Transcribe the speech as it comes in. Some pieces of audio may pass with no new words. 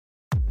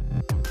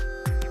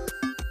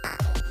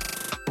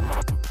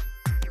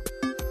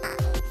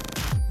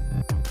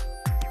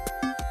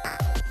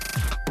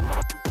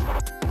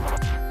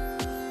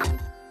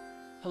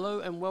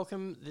and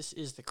welcome. This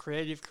is the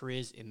Creative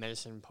Careers in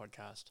Medicine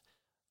podcast.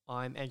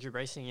 I'm Andrew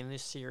Bracing. In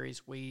this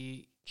series,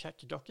 we chat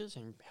to doctors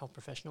and health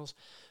professionals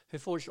who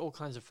forged all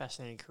kinds of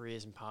fascinating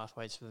careers and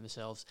pathways for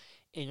themselves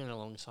in and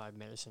alongside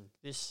medicine.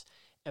 This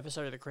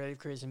episode of the Creative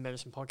Careers in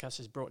Medicine podcast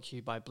is brought to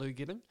you by Blue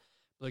Gibbon.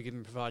 Blue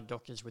Gibbon provide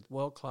doctors with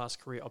world-class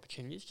career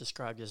opportunities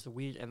described as the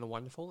weird and the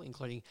wonderful,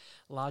 including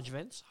large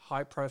events,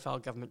 high-profile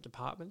government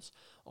departments,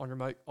 on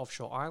remote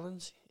offshore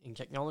islands, in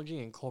technology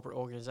and corporate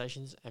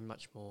organisations, and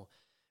much more.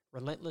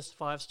 Relentless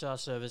 5-star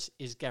service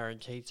is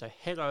guaranteed, so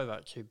head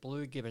over to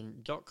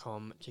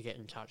bluegibbon.com to get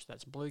in touch.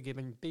 That's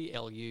bluegibbon,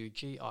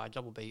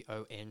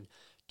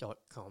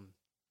 BLUGIBBON.com.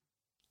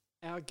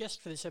 Our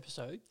guest for this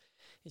episode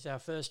is our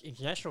first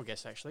international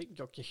guest, actually,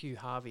 Dr. Hugh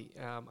Harvey.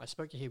 I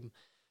spoke to him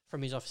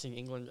from his office in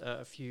England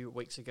a few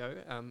weeks ago.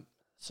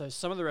 So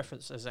some of the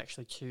references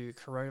actually to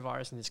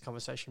coronavirus in this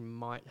conversation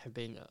might have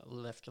been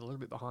left a little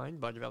bit behind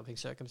by developing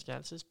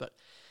circumstances, but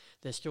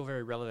they're still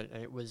very relevant,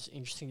 and it was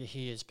interesting to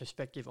hear his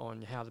perspective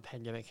on how the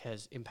pandemic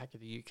has impacted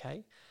the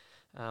UK,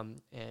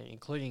 and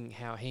including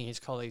how he and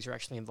his colleagues are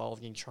actually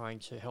involved in trying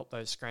to help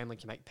those scrambling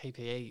to make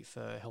PPE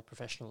for health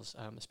professionals,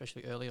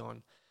 especially early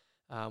on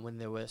when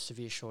there were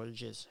severe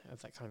shortages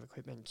of that kind of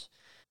equipment.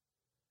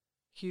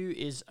 Hugh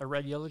is a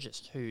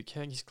radiologist who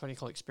turned his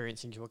clinical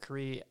experience into a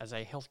career as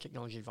a health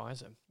technology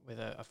advisor with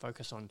a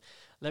focus on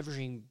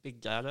leveraging big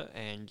data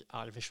and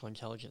artificial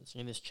intelligence.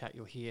 In this chat,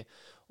 you'll hear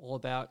all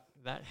about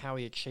that, how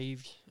he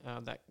achieved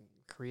that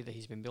career that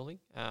he's been building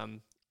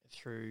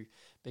through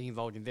being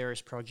involved in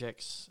various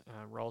projects,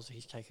 roles that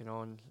he's taken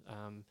on,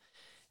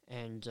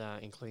 and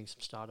including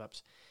some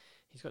startups.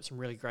 He's got some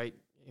really great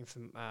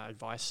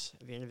advice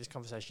at the end of this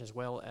conversation, as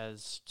well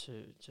as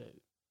to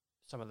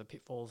some of the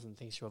pitfalls and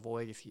things to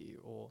avoid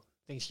or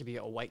things to be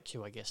awake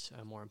to, I guess,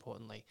 more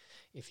importantly,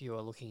 if you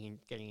are looking in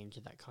getting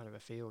into that kind of a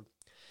field.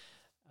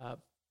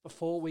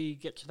 Before we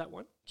get to that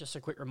one, just a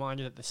quick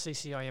reminder that the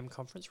CCIM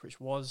conference, which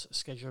was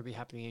scheduled to be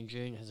happening in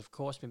June, has of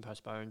course been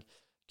postponed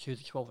to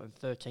the 12th and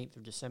 13th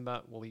of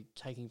December. Will be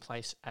taking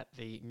place at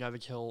the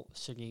Novotel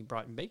Sydney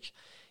Brighton Beach.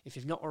 If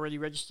you've not already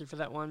registered for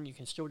that one, you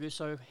can still do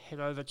so.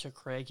 Head over to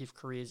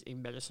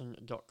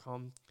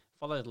creativecareersinmedicine.com.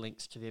 Follow the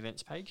links to the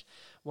events page.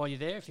 While you're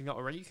there, if you've not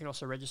already, you can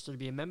also register to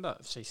be a member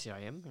of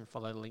CCIM and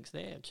follow the links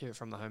there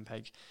from the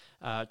homepage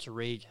to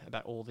read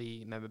about all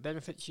the member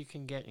benefits you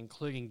can get,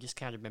 including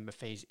discounted member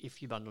fees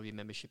if you bundle your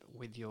membership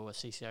with your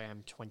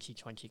CCIM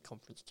 2020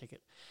 conference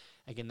ticket.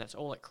 Again, that's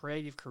all at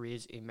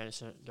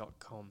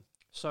creativecareersinmedicine.com.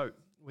 So,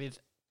 with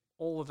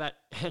all of that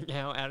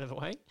now out of the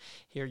way,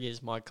 here it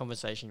is, my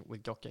conversation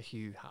with Dr.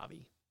 Hugh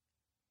Harvey.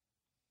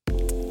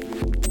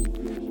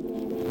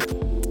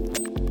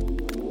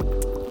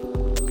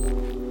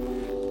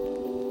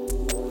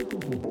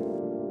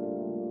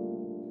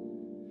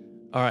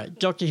 All right,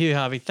 Dr. Hugh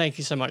Harvey, thank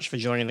you so much for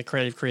joining the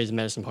Creative Careers in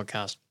Medicine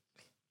podcast.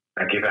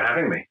 Thank you for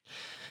having me.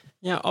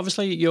 Now,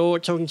 obviously, you're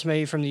talking to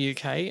me from the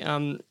UK.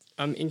 I'm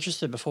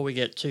interested, before we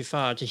get too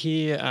far, to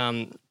hear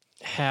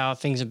how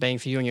things have been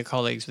for you and your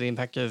colleagues with the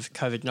impact of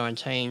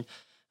COVID-19.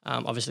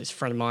 Obviously, it's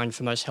front of mind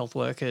for most health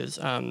workers.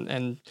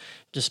 And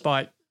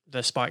despite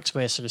the spikes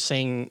we're sort of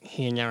seeing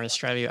here now in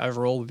Australia,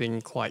 overall, we've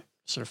been quite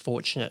sort of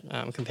fortunate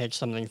compared to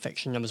some of the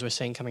infection numbers we're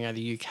seeing coming out of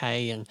the UK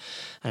and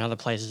other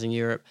places in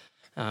Europe.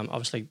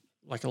 Obviously,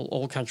 like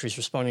all countries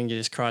responding to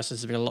this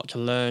crisis, there's been a lot to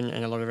learn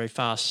and a lot of very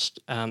fast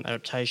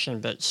adaptation,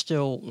 but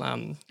still,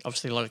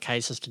 obviously, a lot of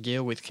cases to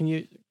deal with. Can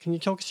you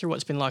talk us through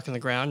what's been like on the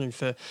ground and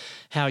for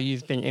how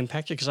you've been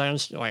impacted? Because I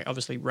understand,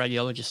 obviously,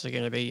 radiologists are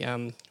going to be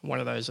one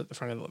of those at the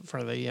front of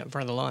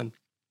the line.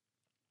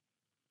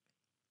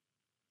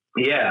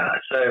 Yeah,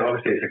 so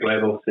obviously it's a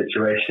global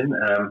situation,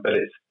 but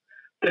it's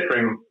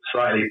differing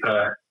slightly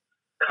per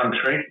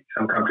country.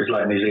 Some countries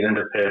like New Zealand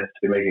appear to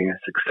be making a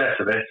success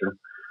of it, and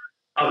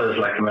others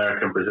like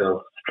America and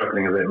Brazil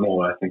struggling a bit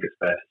more, I think it's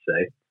fair to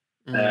say.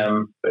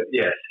 But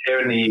yes,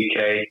 here in the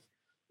UK,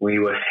 we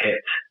were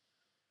hit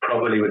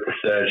probably with the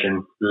surge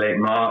in late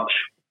March.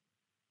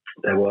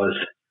 There was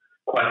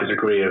quite a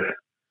degree of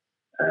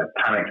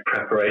panicked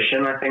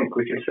preparation, I think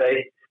we could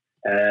say.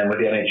 With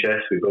the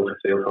NHS, we built a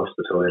field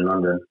hospital in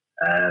London,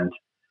 and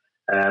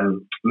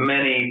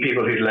many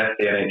people who'd left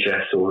the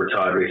NHS or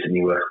retired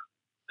recently were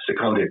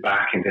seconded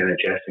back into the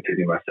NHS,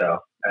 including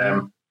myself.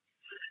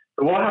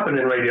 But what happened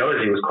in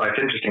radiology was quite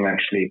interesting,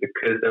 actually,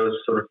 because there was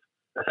sort of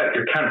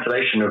effective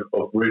cancellation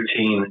of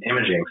routine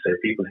imaging. So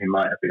people who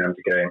might have been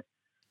undergoing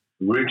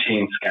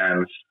routine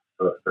scans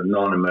for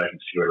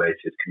non-emergency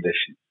related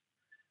conditions,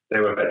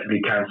 they were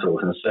effectively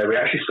cancelled. And so we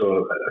actually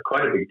saw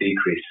quite a big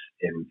decrease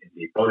in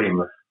the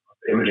volume of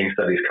imaging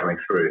studies coming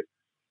through.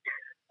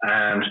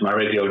 And my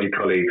radiology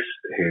colleagues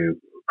who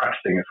were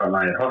practicing in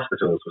frontline in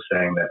hospitals were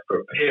saying that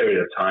for a period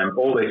of time,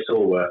 all they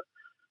saw were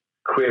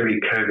query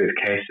COVID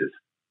cases.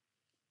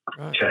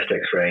 Right. Chest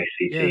X-ray,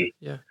 CT,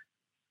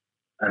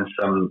 and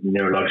some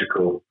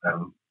neurological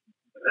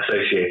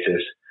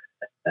associated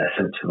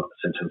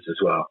symptoms as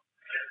well.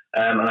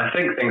 And I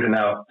think things are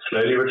now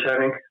slowly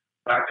returning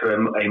back to a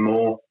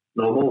more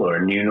normal or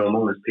a new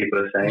normal, as people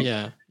are saying.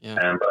 But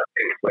I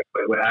think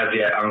we're as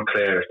yet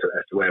unclear as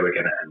to where we're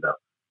going to end up.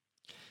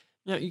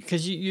 Yeah,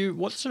 because you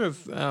what sort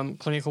of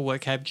clinical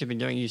work have you been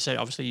doing? You said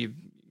obviously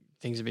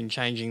things have been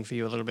changing for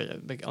you a little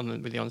bit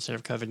with the onset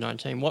of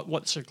COVID-19.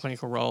 What sort of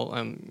clinical role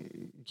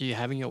do you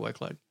have in your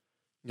workload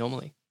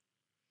normally?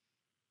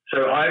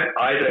 So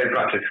I don't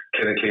practice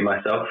clinically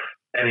myself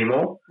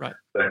anymore, right?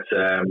 But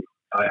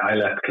I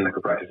left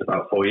clinical practice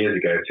about 4 years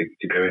ago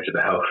to go into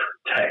the health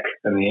tech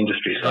and the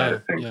industry side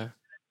of things. Yeah.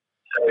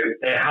 So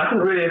it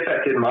hasn't really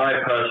affected my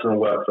personal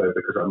workflow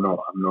because I'm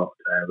not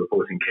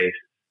reporting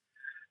cases.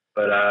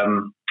 But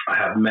I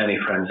have many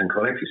friends and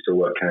colleagues who still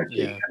work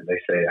clinically, and they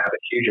say it had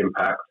a huge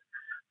impact.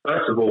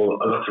 First of all,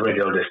 a lot of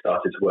radiologists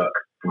started to work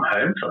from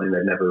home, something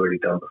they'd never really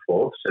done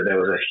before. So there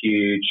was a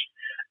huge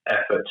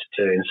effort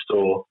to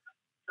install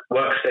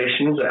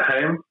workstations at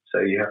home. So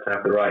you have to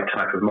have the right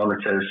type of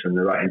monitors and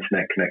the right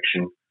internet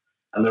connection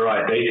and the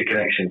right data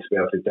connection to be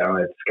able to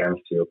download scans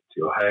to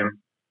your home.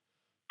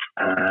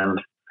 And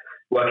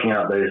working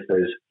out those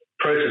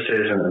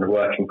processes and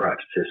working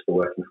practices for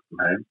working from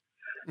home.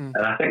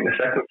 And I think the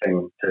second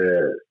thing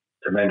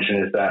to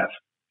mention is that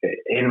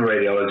in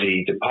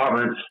radiology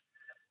departments,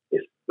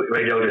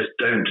 radiologists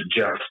don't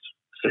just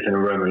sit in a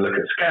room and look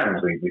at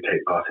scans. We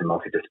take part in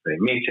multidisciplinary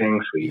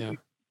meetings. We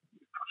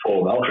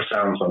perform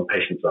ultrasounds on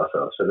patients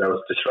ourselves. So there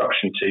was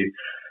disruption to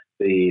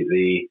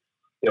the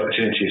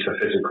opportunities for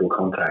physical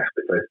contact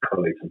with both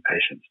colleagues and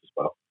patients as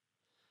well.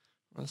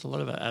 That's a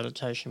lot of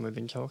adaptation we've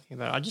been talking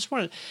about. I just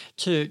wanted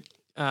to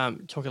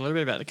talk a little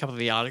bit about a couple of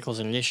the articles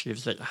and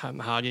initiatives that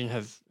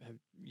Haadian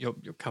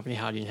your company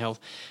Haadian Health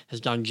has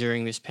done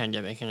during this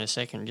pandemic in a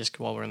second, just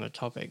while we're on the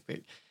topic. But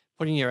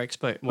putting your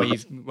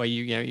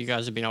you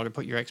guys have been able to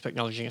put your expert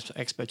knowledge and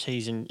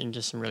expertise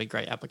into some really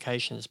great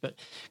applications. But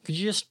could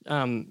you just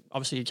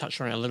obviously you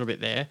touched on it a little bit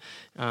there,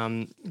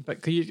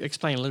 but could you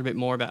explain a little bit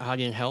more about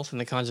Haadian Health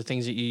and the kinds of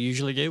things that you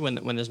usually do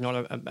when there's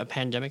not a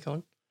pandemic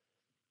on?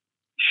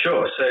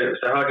 Sure.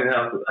 So Haadian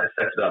Health, I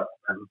set it up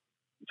in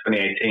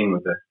 2018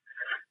 with a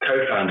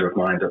co-founder of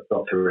mine,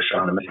 Dr.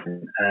 Roshana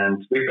Mason,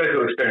 and we've both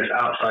got experience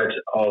outside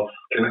of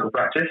clinical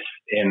practice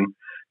in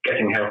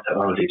getting health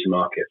technology to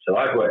market. So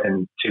I've worked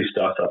in 2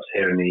 startups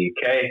here in the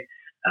UK,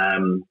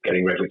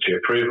 getting regulatory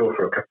approval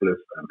for a couple of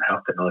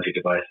health technology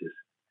devices.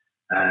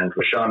 And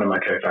Roshana, my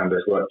co-founder,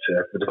 has worked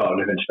for the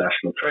Department of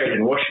International Trade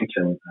in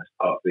Washington as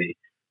part of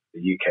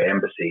the UK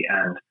Embassy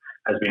and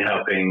has been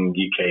helping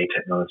UK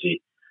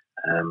technology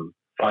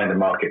find a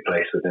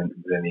marketplace within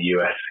the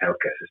US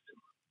healthcare system.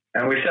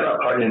 And we set up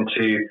Haadian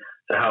to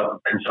help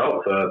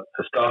consult for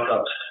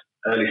startups,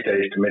 early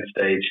stage to mid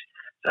stage,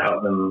 to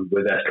help them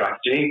with their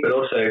strategy, but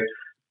also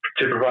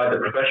to provide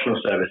the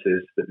professional services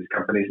that these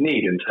companies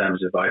need in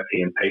terms of IP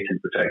and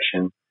patent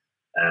protection,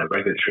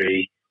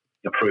 regulatory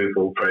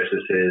approval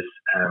processes,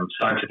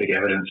 scientific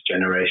evidence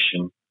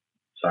generation,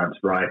 science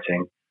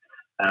writing.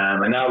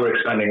 And now we're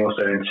expanding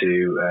also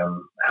into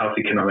health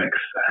economics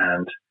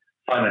and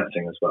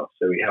financing as well.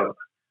 So we help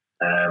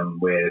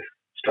with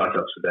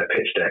startups with their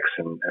pitch decks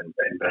and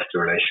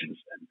investor relations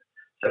and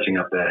setting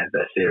up their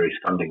series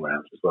funding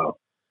rounds as well.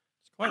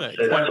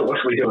 That's what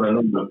we do on a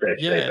normal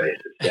day-to-day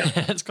basis.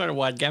 Yeah. It's quite a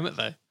wide gamut,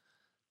 though.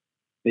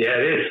 Yeah,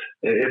 it is.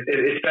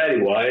 It's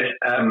fairly wide,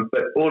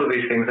 but all of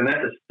these things are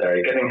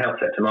necessary. Getting health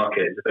tech to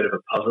market is a bit of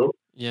a puzzle.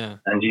 Yeah.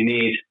 And you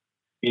need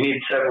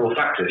several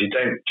factors. You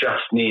don't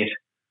just need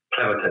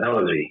clever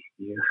technology.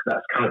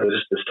 That's kind of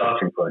just the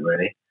starting point,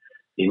 really.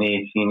 You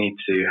need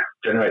to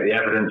generate the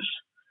evidence,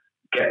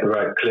 get the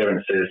right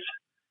clearances,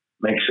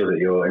 make sure that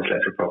your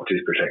intellectual property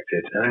is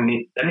protected, and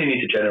then you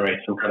need to generate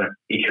some kind of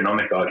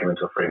economic argument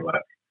or framework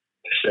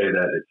to show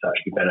that it's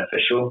actually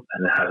beneficial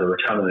and it has a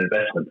return on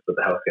investment for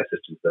the healthcare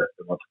systems that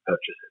want to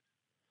purchase it.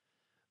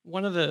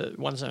 One of the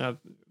ones that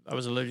I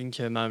was alluding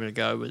to a moment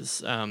ago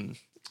was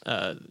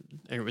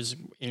it was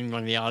in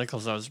one of the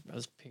articles I was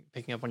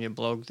picking up on your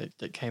blog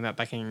that came out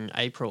back in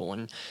April,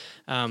 and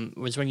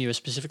was when you were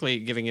specifically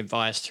giving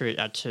advice to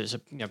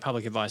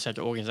public advice out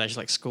to organisations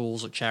like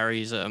schools or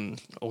charities,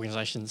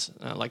 organisations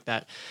like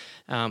that,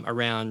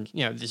 around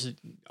this is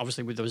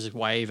obviously there was this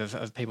wave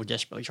of people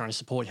desperately trying to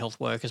support health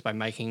workers by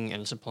making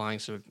and supplying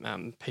sort of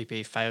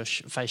PPE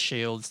face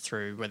shields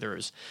through whether it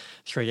was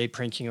 3D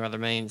printing or other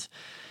means.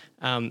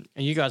 And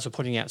you guys were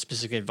putting out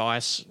specific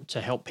advice to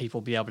help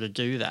people be able to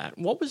do that.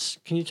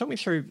 Can you talk me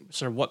through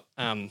sort of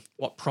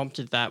what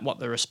prompted that, what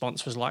the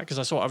response was like? Because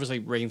I saw, obviously,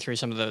 reading through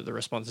some of the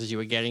responses you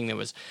were getting,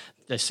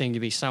 there seemed to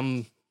be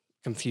some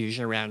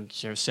confusion around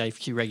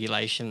safety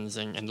regulations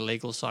and the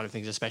legal side of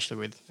things, especially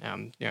with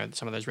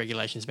some of those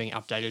regulations being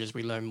updated as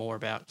we learn more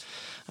about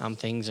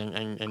things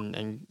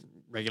and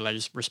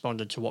regulators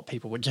responded to what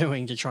people were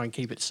doing to try and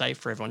keep it safe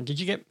for everyone. Did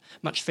you get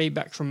much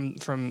feedback from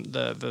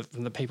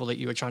the people that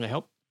you were trying to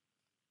help?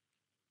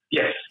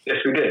 Yes,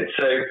 we did.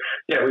 So,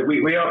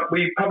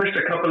 we published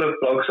a couple of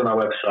blogs on our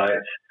website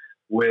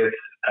with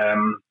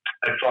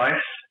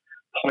advice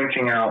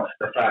pointing out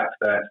the fact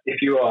that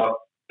if you are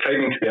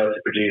claiming to be able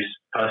to produce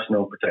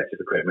personal protective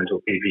equipment or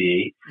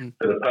PPE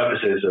for the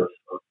purposes of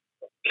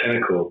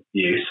clinical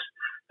use,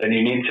 then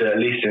you need to at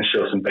least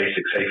ensure some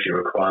basic safety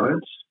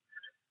requirements.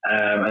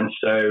 And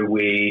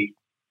we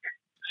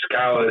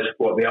scoured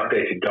what the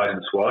updated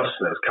guidance was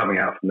that was coming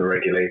out from the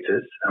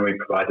regulators, and we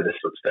provided a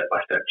sort of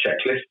step-by-step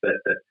checklist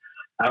that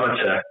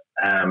amateur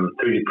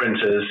 3D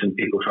printers and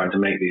people trying to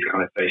make these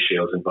kind of face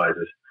shields and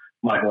visors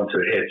might want to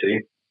adhere to.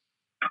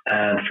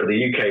 And for the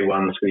UK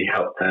ones, we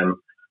helped them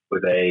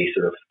with a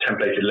sort of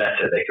templated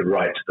letter they could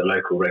write to the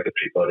local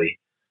regulatory body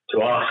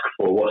to ask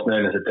for what's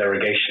known as a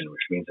derogation,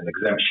 which means an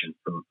exemption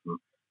from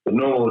the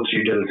normal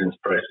due diligence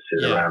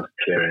processes around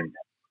clearing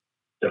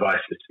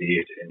devices to be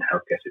used in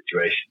healthcare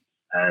situations.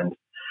 And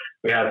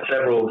we had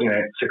several,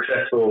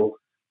 successful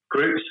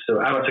groups,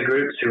 so amateur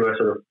groups who were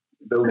sort of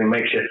building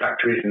makeshift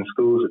factories in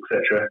schools,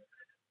 etc.,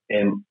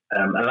 in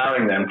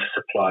allowing them to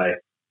supply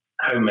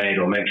homemade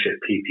or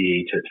makeshift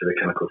PPE to the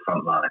clinical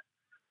frontline.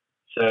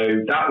 So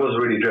that was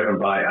really driven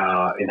by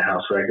our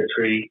in-house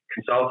regulatory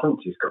consultant,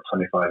 who's got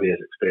 25 years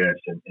experience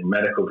in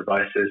medical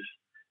devices,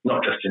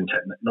 not just in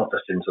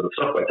sort of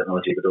software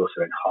technology, but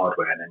also in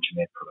hardware and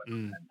engineered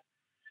products.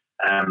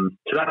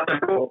 So that's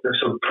the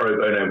sort of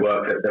pro bono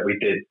work that we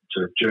did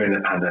sort of during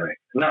the pandemic.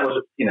 And that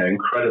was,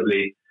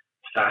 incredibly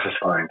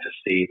satisfying to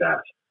see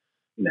that,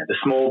 the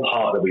small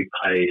part that we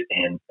played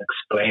in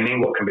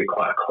explaining what can be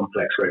quite a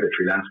complex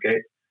regulatory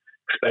landscape,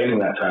 explaining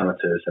that to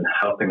amateurs and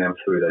helping them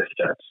through those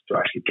steps to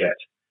actually get,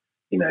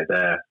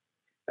 their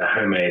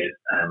homemade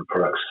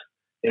products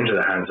into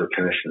the hands of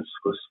clinicians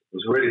was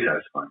really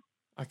satisfying.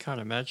 I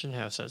can't imagine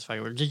how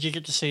satisfying. Did you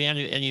get to see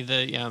any of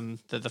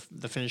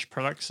the finished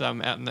products out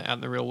in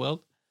the real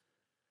world?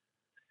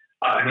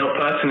 Not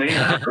personally.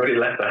 I've already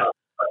left the house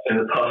in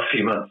the past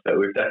few months, but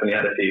we've definitely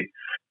had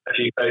a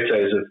few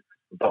photos of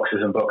boxes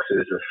and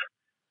boxes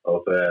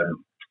of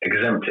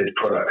exempted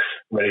products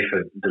ready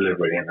for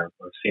delivery, and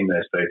I've seen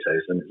those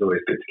photos, and it's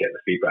always good to get the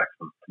feedback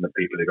from the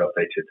people who've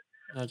updated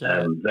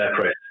their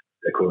process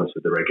in accordance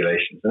with the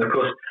regulations. And of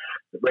course,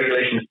 the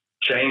regulations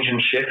change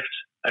and shift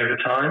over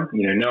time.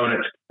 No one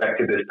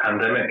expected this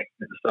pandemic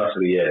at the start of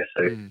the year,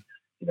 so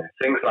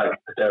things like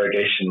the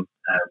derogation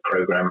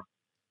program,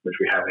 which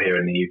we have here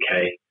in the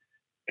UK,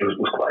 it was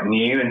quite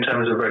new in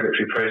terms of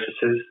regulatory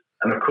processes.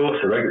 And of course,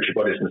 the regulatory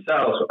bodies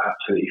themselves were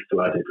absolutely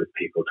flooded with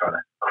people trying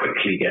to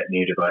quickly get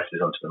new devices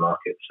onto the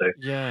market. So,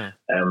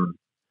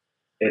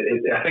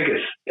 I think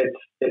it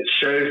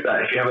shows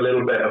that if you have a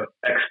little bit of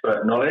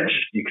expert knowledge,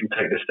 you can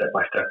take this step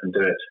by step and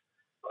do it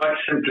quite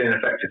simply and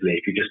effectively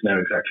if you just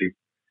know exactly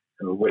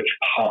which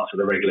parts of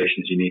the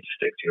regulations you need to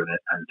stick to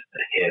and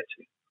adhere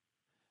to.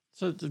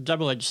 So the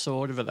double-edged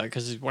sword of it, though,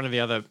 because one of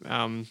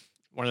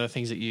the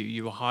things that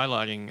you were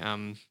highlighting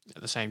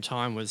at the same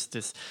time was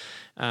this,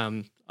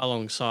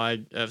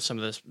 alongside of some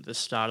of the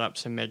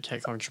startups and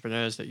medtech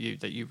entrepreneurs that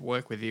you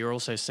work with, you're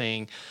also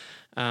seeing,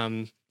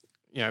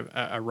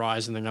 a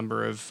rise in the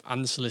number of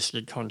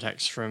unsolicited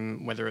contacts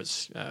from whether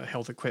it's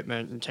health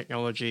equipment and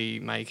technology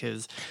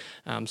makers,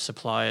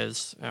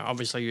 suppliers.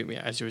 Obviously,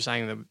 as you were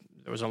saying,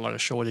 there was a lot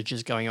of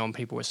shortages going on.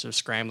 People were sort of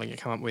scrambling to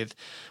come up with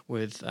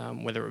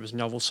whether it was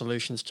novel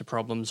solutions to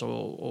problems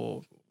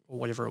or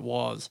whatever it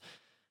was.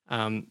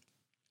 I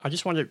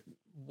just wondered,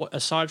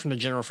 aside from the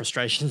general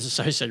frustrations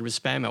associated with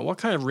spam mail, what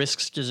kind of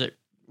risks does it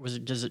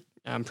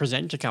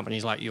present to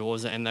companies like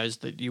yours and those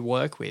that you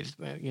work with?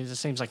 It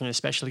seems like an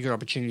especially good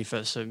opportunity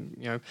for some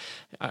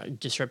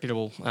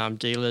disreputable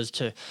dealers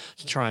to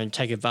try and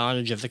take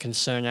advantage of the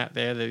concern out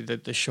there,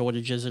 the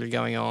shortages that are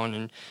going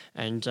on,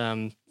 and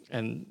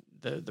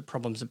the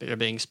problems that are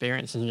being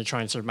experienced, and to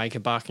try and sort of make a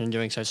buck, and in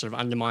doing so sort of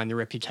undermine the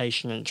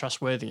reputation and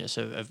trustworthiness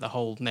of the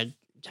whole med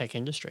tech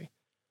industry.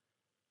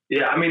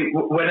 Yeah, I mean,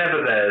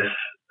 whenever there's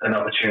an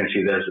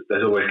opportunity,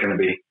 there's always going to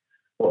be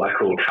what I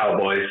call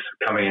cowboys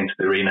coming into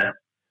the arena.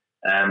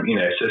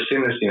 So as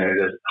soon as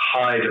there's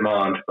high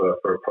demand for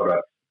a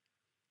product,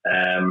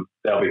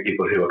 there'll be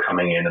people who are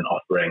coming in and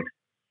offering,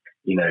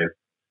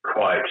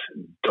 quite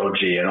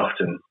dodgy and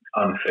often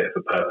unfit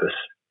for purpose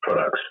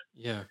products.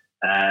 Yeah.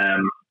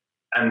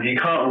 And you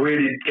can't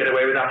really get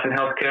away with that in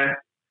healthcare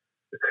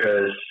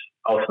because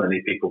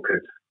ultimately people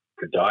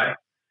could die.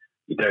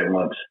 You don't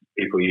want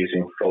people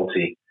using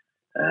faulty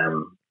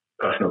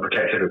personal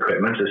protective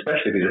equipment,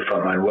 especially if these are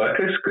frontline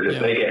workers, because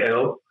if they get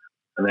ill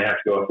and they have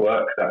to go off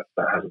work, that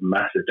has a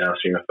massive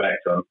downstream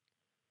effect on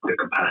the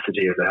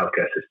capacity of the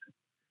healthcare system.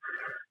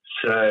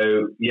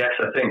 So yes,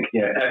 I think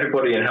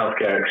everybody in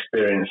healthcare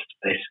experienced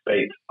a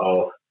spate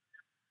of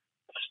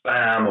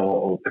spam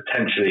or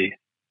potentially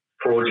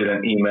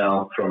fraudulent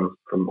email from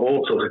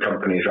all sorts of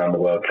companies around the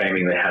world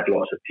claiming they had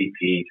lots of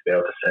PPE to be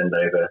able to send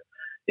over.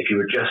 If you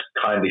would just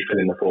kindly fill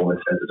in the form and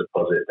send a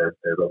deposit,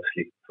 they'd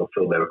obviously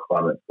fulfill their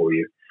requirement for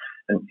you.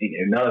 And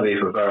none of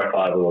these were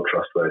verifiable or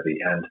trustworthy,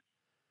 and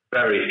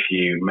very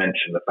few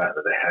mentioned the fact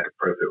that they had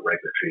appropriate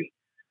regulatory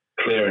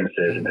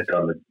clearances and had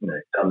done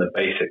the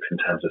basics in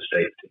terms of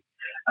safety.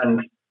 And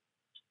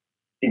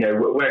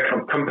where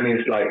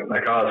companies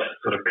like ours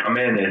sort of come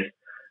in is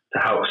to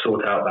help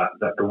sort out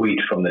that the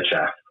wheat from the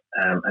chaff.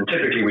 And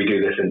typically we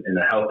do this in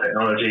the health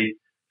technology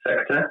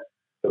sector,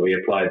 but we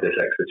applied this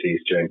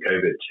expertise during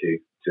COVID to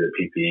the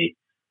PPE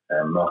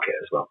market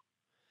as well.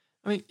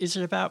 I mean, is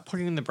it about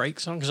putting the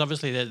brakes on? Because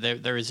obviously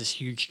there is this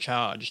huge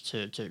charge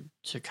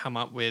to come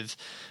up with,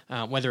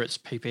 whether it's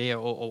PPE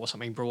or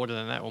something broader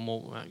than that, or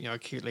more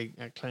acutely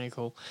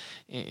clinical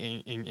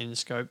in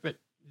scope. But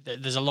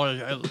there's a lot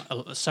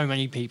of so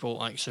many people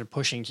like sort of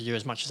pushing to do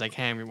as much as they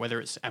can, whether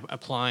it's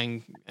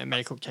applying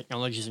medical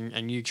technologies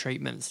and new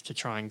treatments to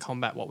try and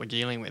combat what we're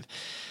dealing with.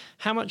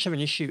 How much of an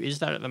issue is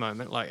that at the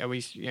moment? Like, are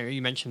we?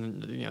 You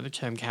mentioned the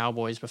term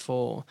cowboys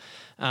before.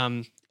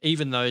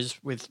 Even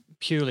those with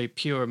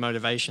pure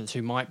motivations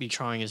who might be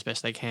trying as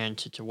best they can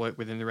to work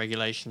within the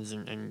regulations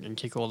and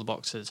tick all the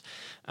boxes.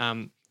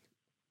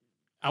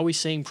 Are we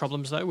seeing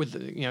problems though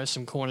with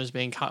some corners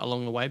being cut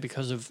along the way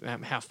because of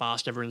how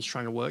fast everyone's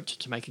trying to work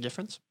to make a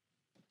difference?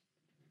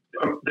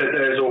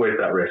 There's always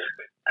that risk,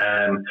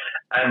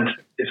 and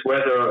it's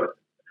whether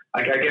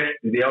I guess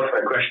the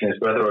ultimate question is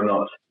whether or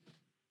not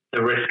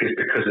the risk is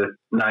because of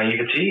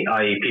naivety,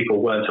 i.e. people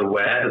weren't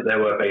aware that there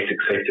were basic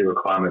safety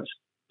requirements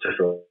to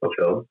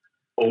fulfill,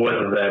 or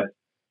whether they're,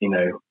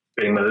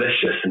 being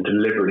malicious and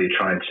deliberately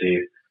trying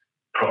to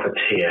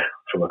profiteer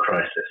from a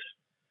crisis.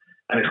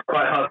 And it's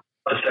quite hard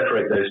to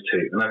separate those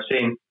two. And I've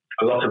seen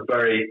a lot of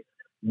very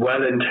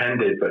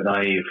well-intended but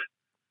naive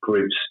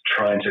groups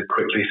trying to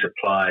quickly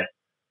supply,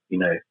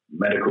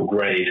 medical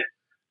grade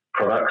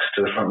products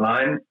to the front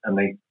line, and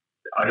they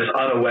are just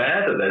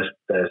unaware that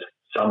there's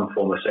some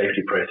form of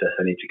safety process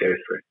they need to go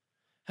through.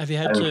 Have you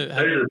had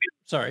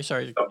sorry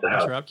to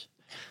interrupt.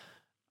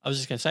 I was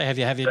just going to say, have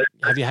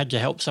you had to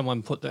help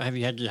someone have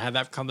you had to have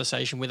that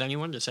conversation with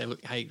anyone to say,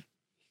 look, hey,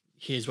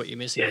 here's what you're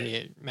missing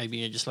here. Maybe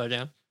you need to slow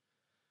down.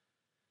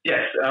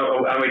 Yes,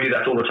 and we do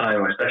that all the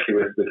time, especially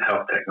with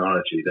health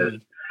technology.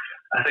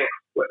 I think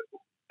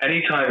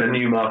any time a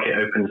new market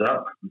opens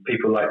up,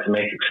 people like to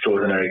make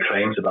extraordinary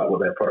claims about what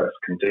their products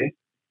can do.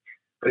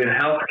 But in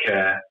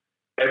healthcare,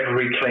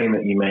 every claim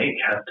that you make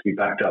has to be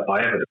backed up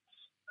by evidence.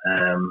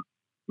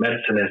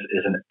 Medicine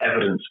is an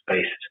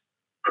evidence-based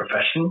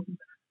profession.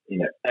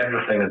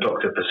 Everything a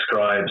doctor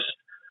prescribes,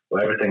 or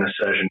everything a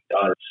surgeon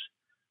does,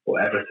 or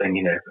everything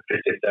a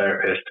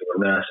physiotherapist or a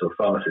nurse or a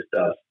pharmacist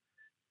does,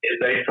 is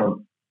based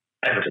on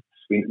evidence.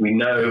 We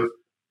know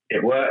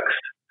it works,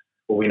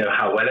 or we know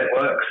how well it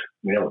works.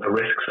 We know what the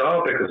risks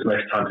are, because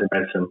most times in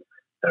medicine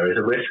there is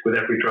a risk with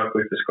every drug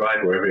we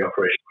prescribe or every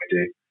operation we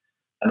do.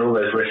 And all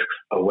those risks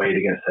are weighed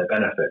against their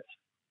benefits.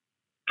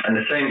 And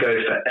the same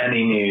goes for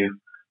any new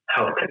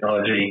health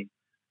technology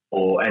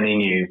or any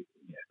new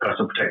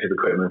personal protective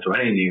equipment or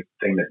any new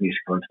thing that needs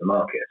to come into the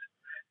market.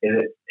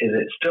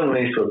 It still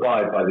needs to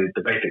abide by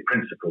the basic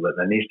principle that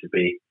there needs to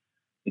be,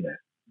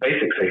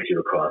 basic safety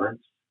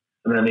requirements,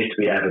 and there needs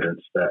to be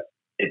evidence that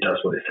it does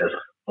what it says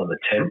on the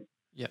tin.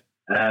 Yeah.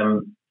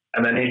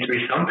 And there needs to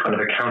be some kind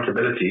of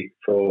accountability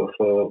for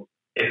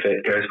if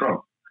it goes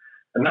wrong.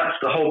 And that's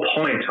the whole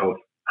point of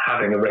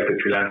having a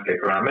regulatory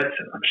landscape around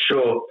medicine. I'm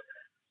sure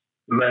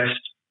most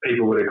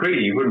people would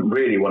agree you wouldn't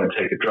really want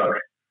to take a drug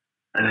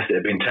unless it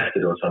had been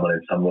tested on someone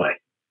in some way.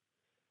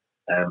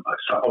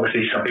 So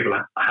obviously, some people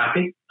are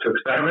happy to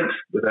experiment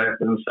with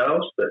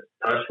themselves, but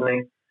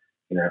personally,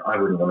 I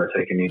wouldn't want to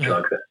take a new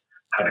drug that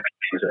had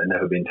claims that had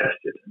never been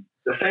tested.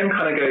 The same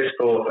kind of goes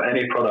for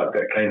any product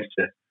that claims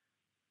to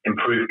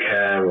improve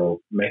care or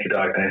make a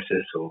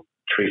diagnosis or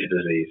treat a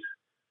disease.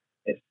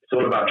 It's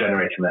all about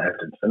generating that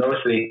evidence. And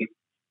obviously,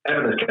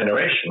 evidence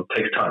generation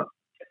takes time,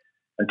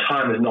 and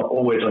time is not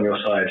always on your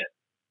side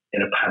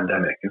in a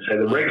pandemic. And so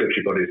the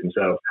regulatory bodies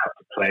themselves have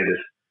to play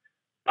this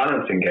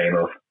balancing game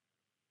of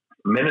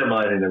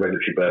minimizing the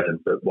regulatory burden,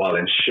 but while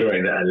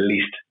ensuring that at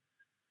least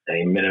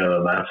a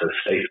minimum amount of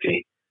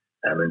safety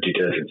and due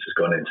diligence has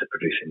gone into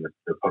producing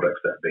the products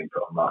that are being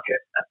put on market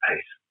at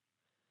pace.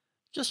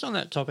 Just on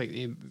that topic,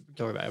 you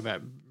talk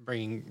about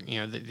bringing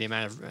the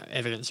amount of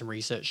evidence and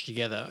research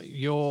together.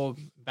 Your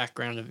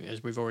background,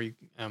 as we've already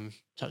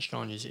touched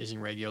on, is in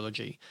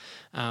radiology,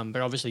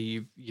 but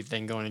obviously you've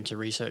then gone into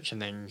research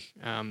and then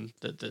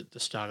the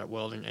startup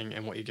world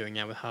and what you're doing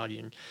now with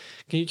Hardian.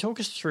 Can you talk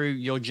us through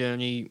your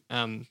journey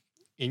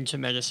into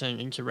medicine,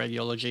 into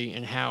radiology,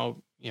 and how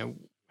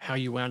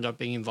you wound up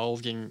being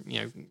involved in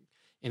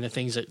the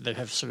things that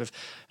have sort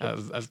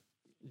of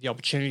the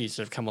opportunities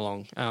that have come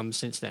along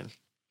since then?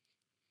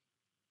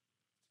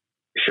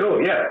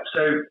 Sure, yeah.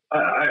 So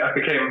I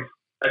became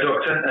a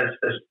doctor,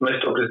 as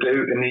most doctors do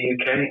in the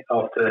UK,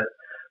 after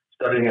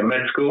studying at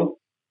med school.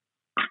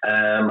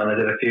 And I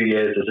did a few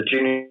years as a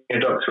junior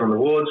doctor on the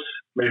wards,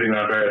 moving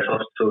around various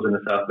hospitals in the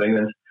south of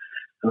England.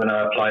 And then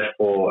I applied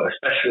for a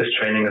specialist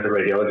training as a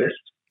radiologist.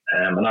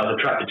 And I was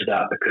attracted to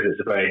that because it's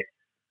a very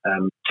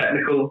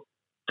technical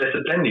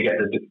discipline. You get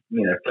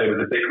to play with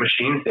the big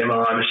machines, the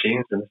MRI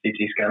machines and the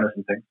CT scanners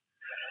and things.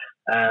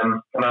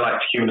 And I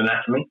liked human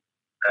anatomy.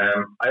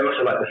 I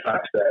also like the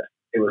fact that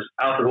it was,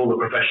 out of all the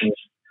professions,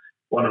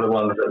 one of the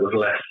ones that was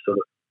less sort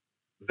of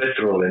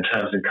visceral in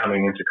terms of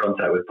coming into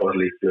contact with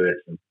bodily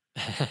fluids and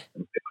things like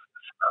that.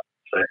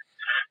 So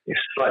you're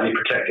slightly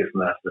protected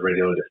from that as a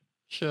radiologist.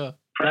 Sure.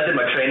 And I did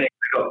my training,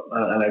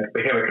 and I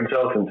became a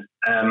consultant.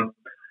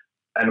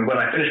 And when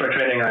I finished my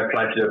training, I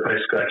applied to do a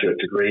postgraduate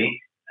degree.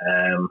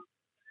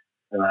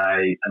 and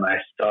I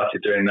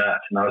started doing that,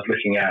 and I was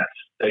looking at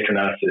data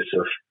analysis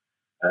of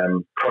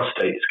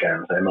prostate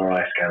scans,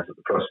 MRI scans of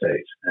the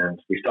prostate, and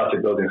we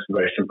started building some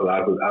very simple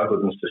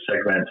algorithms to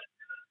segment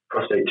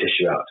prostate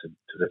tissue out to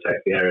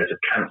detect the areas of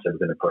cancer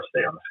within the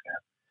prostate on the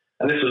scan.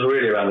 And this was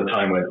really around the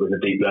time when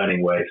the deep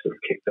learning wave sort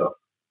of kicked off.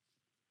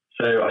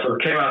 So I sort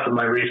of came out of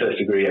my research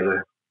degree as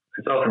a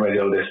consultant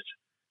radiologist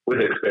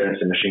with experience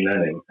in machine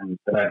learning, and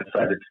then I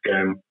decided to go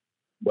and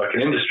work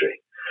in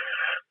industry.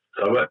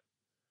 So I worked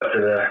at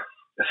a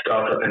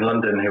startup in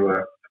London who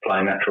were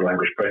applying natural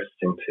language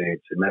processing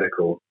to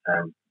medical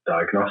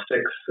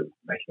diagnostics, so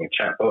making a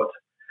chatbot.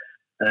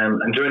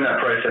 And during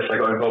that process, I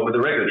got involved with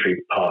the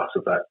regulatory part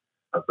of that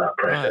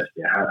process.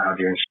 Right. How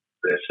do you ensure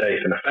that it's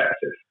safe and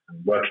effective?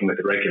 And working with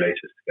the regulators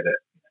to get it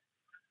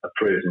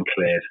approved and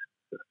cleared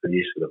for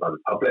use for the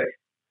public.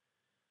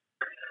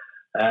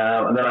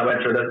 And then I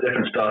went to a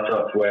different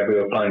startup where we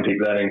were applying deep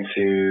learning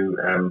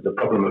to the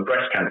problem of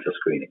breast cancer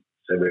screening.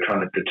 So we were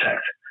trying to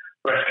detect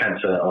breast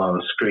cancer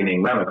on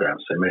screening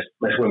mammograms. So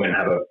most women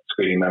have a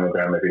screening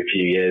mammogram every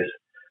few years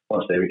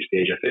once they reach the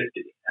age of 50.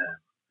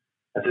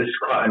 And this is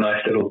quite a nice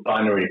little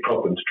binary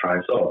problem to try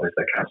and solve. Is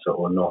there cancer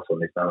or not on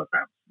these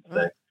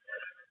mammograms?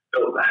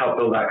 So help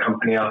build that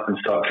company up and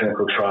start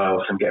clinical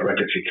trials and get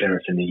regulatory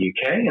clearance in the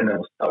UK. And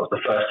that was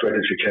the first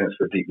regulatory clearance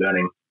for a deep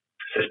learning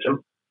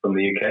system from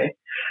the UK.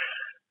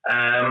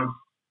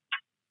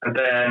 And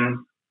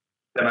then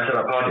I set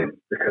up Hardin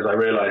because I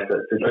realized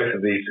that through both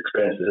of these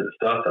experiences at the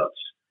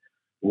startups,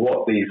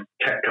 what these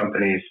tech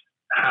companies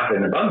have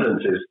in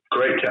abundance is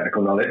great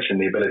technical knowledge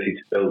and the ability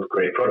to build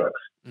great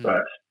products.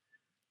 But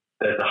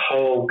there's a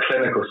whole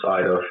clinical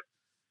side of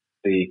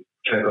the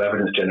clinical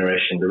evidence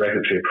generation, the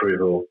regulatory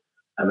approval,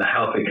 and the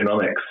health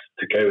economics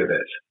to go with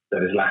it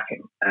that is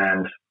lacking.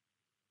 And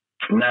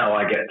now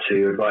I get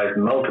to advise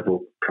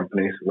multiple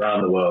companies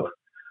around the world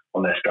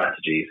on their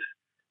strategies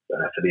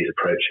for these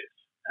approaches.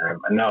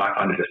 And now I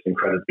find it just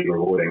incredibly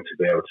rewarding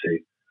to be able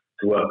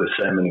to work with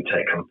so many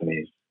tech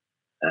companies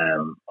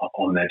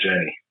on their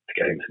journey to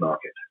getting to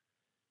market.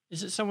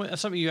 Is it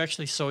something you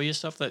actually saw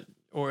yourself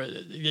or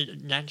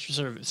it naturally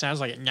sort of sounds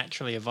like it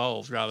naturally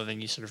evolved rather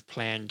than you sort of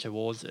planned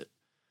towards it?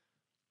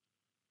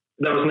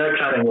 There was no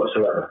planning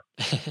whatsoever.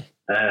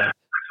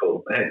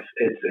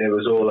 It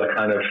was all a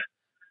kind of,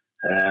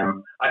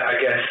 I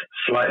guess,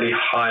 slightly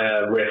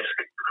higher risk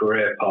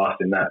career path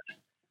in that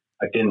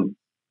I didn't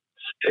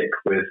stick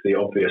with the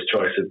obvious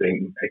choice of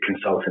being a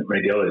consultant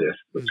radiologist,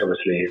 which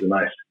obviously is a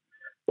nice,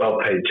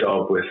 well-paid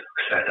job with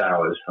set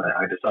hours.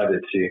 I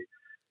decided to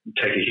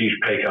take a huge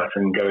pay cut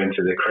and go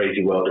into the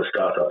crazy world of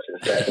startups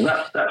instead. And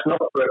that's not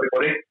for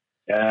everybody.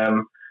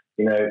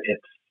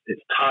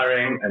 It's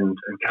tiring and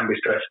can be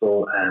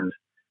stressful, and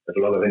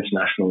there's a lot of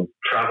international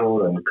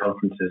travel and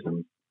conferences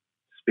and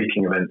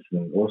speaking events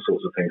and all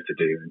sorts of things to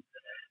do. And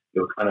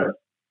you're kind of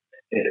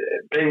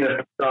being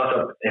a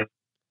startup.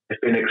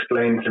 It's been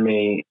explained to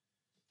me.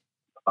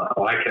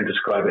 I can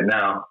describe it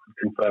now,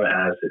 confirm it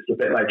as it's a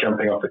bit like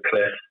jumping off a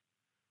cliff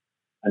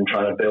and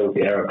trying to build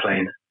the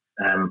aeroplane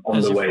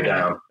on the way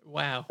down.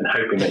 Wow! And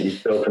hoping that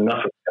you've built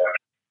enough of it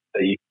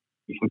that you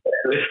can get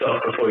the lift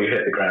off before you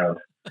hit the ground.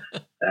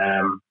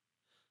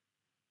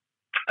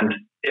 And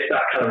if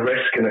that kind of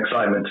risk and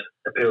excitement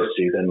appeals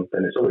to you, then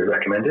it's always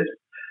recommended.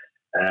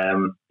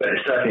 But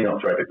it's certainly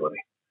not for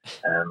everybody.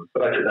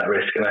 But I took that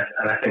risk, and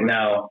I think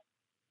now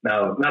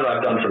that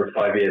I've done sort of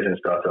 5 years in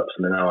startups,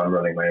 and now I'm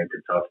running my own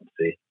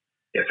consultancy,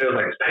 it feels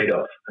like it's paid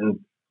off. And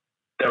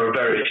there are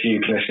very few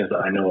clinicians that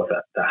I know of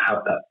that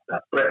have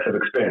that breadth of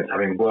experience,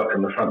 having worked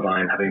on the front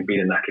line, having been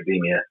in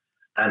academia,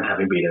 and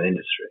having been in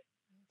industry.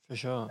 For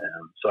sure.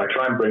 So I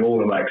try and bring all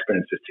of my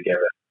experiences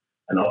together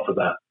and offer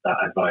that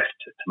advice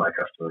to my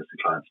customers and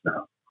clients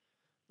now.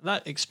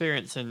 That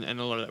experience and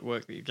a lot of that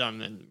work that you've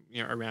done and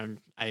around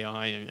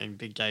AI and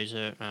big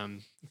data,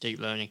 deep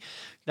learning,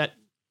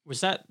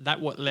 was that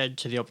what led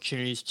to the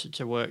opportunities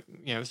to work,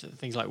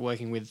 things like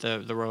working with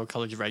the Royal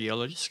College of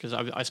Radiologists? Because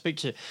I speak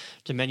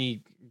to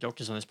many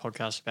doctors on this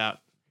podcast about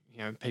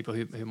people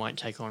who might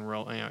take on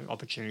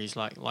opportunities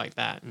like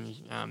that,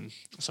 and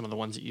some of the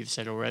ones that you've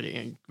said already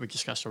and we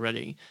discussed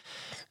already,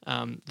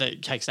 that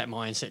it takes that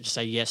mindset to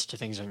say yes to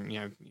things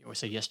and or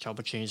say yes to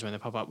opportunities when they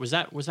pop up. Was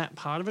that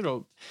part of it,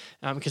 or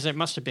because it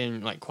must have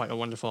been like quite a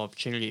wonderful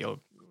opportunity or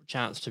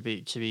chance to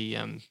be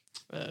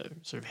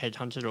sort of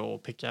headhunted or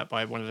picked out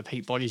by one of the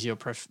peak bodies of your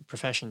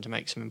profession to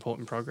make some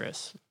important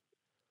progress?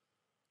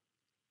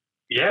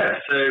 Yeah,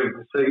 so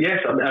yes,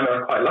 I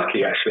was quite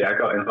lucky actually. I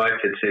got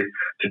invited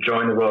to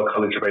join the Royal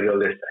College of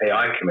Radiologists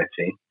AI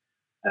committee,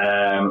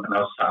 and I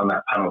was sat on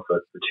that panel for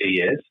 2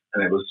 years,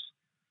 and it was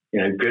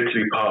good to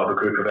be part of a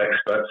group of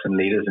experts and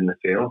leaders in the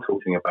field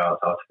talking about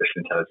artificial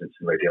intelligence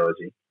in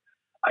radiology.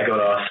 I got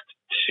asked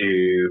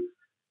to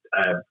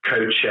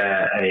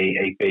co-chair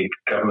a big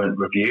government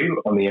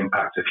review on the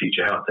impact of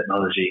future health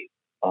technology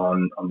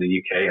on the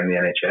UK and the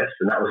NHS,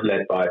 and that was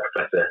led by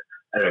Professor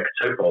Eric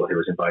Topol, who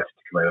was invited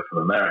to come over from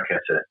America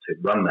to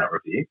run that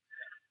review.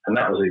 And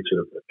that was a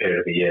sort of a period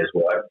of a year's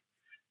work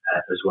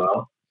as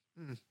well.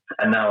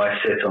 And now I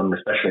sit on the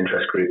special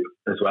interest group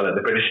as well at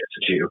the British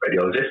Institute of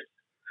Radiologists.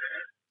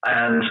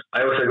 And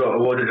I also got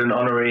awarded an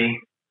honorary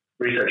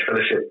research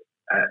fellowship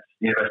at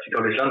University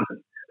College London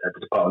at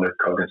the Department of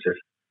Cognitive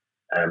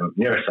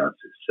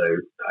Neurosciences. So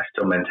I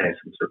still maintain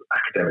some sort of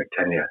academic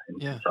tenure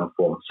in some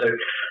form. So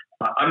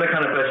I'm the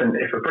kind of person,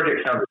 if a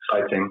project sounds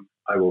exciting,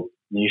 I will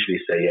usually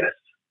say yes.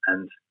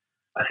 And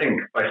I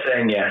think by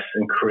saying yes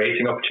and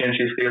creating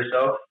opportunities for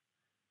yourself,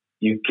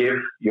 you give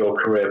your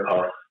career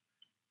path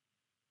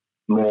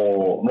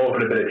more of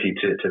an ability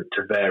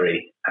to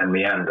vary and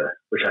meander,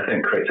 which I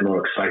think creates a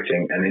more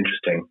exciting and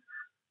interesting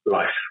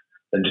life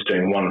than just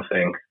doing one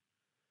thing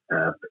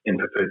in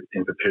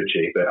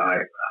perpetuity. But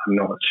I'm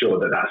not sure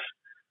that that's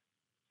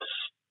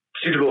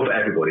suitable for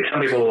everybody.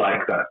 Some people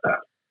like that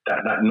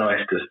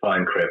nice,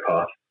 defined career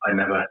path. I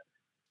never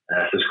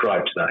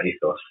subscribed to that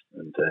ethos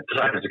and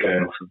decided to go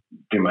and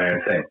do my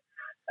own thing.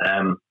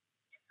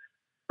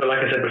 But like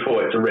I said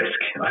before, it's a risk.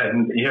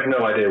 You have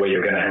no idea where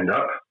you're going to end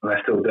up, and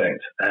I still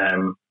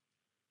don't.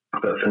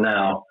 But for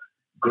now,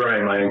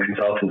 growing my own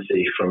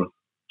consultancy from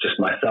just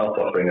myself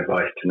offering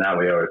advice to now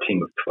we are a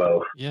team of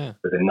 12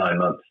 within 9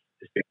 months,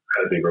 it's been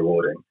incredibly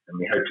rewarding. And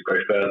we hope to grow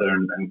further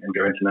and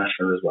go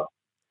international as well.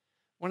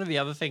 One of the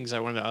other things I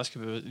wanted to ask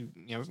about,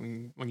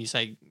 when you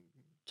say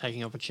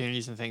taking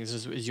opportunities and things,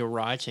 is your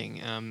writing.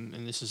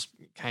 And this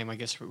came, I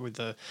guess, with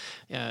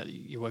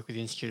your work with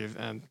the Institute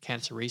of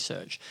Cancer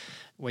Research,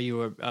 where you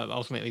were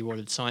ultimately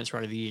awarded Science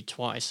Writer of the Year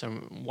twice.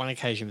 On one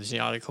occasion was the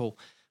article,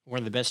 one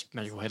of the best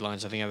medical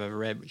headlines I think I've ever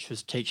read, which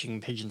was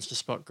Teaching Pigeons to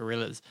Spot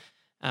Gorillas.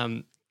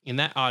 In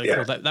that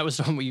article, that was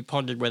the one where you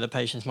pondered whether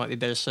patients might be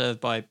better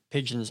served by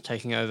pigeons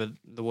taking over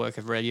the work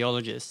of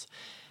radiologists.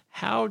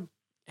 How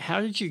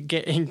did you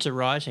get into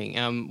writing?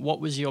 What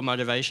was your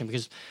motivation?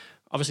 Because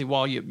obviously,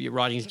 while your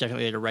writing is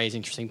definitely there to raise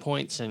interesting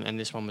points, and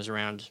this one was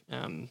around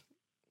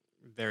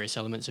various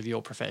elements of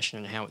your profession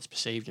and how it's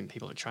perceived and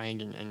people are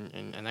trained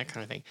and that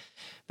kind of thing.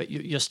 But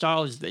your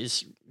style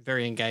is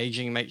very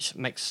engaging,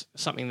 makes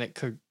something that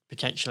could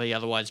potentially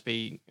otherwise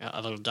be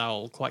a little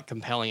dull quite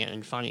compelling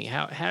and funny.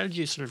 How did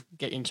you sort of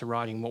get into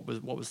writing? What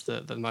was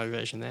the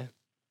motivation there?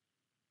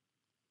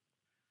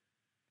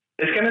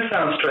 It's going to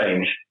sound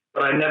strange,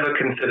 but I never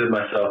considered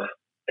myself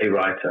a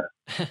writer.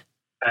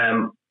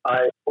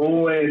 I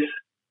always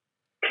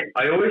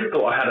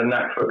thought I had a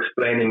knack for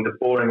explaining the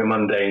boring and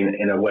mundane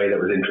in a way that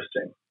was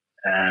interesting,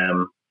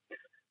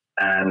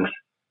 and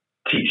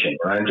teaching.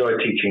 I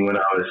enjoyed teaching when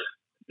I was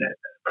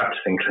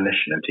practicing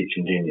clinician and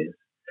teaching juniors.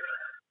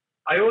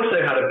 I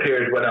also had a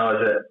period when I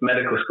was at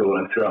medical school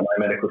and throughout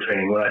my medical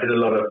training when I did a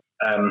lot of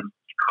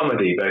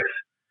comedy, both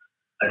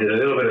I did a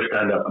little bit of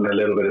stand-up and a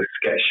little bit of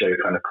sketch show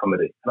kind of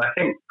comedy. And I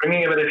think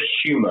bringing a bit of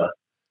humour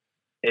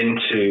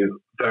into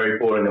very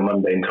boring and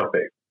mundane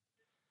topics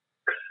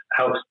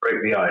helps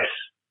break the ice.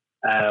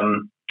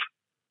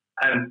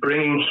 And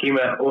bringing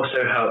humour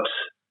also helps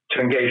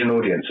to engage an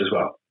audience as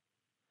well.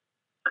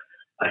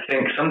 I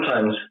think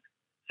sometimes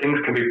things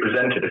can be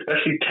presented,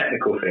 especially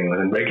technical things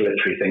and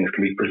regulatory things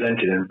can be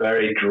presented in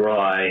very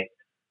dry,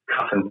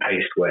 cut and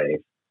paste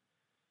ways.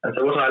 And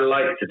so what I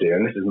like to do,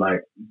 and this is my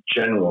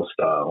general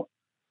style,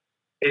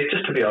 is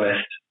just to be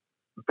honest,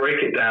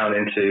 break it down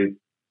into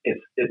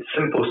its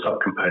simple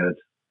subcomponents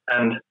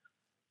and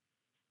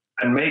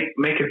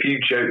make a few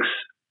jokes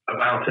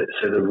about it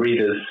so the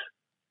readers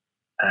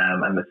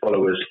and the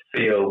followers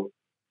feel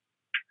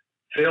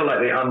like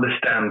they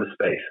understand the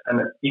space.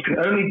 And you can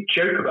only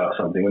joke about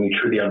something when you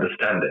truly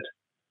understand it.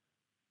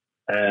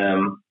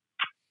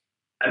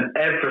 And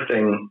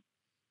everything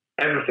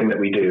that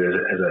we do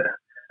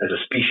as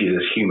a species,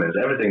 as humans,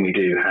 everything we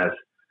do has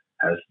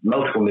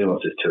multiple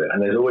nuances to it,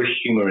 and there's always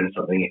humor in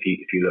something if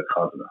you look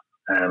hard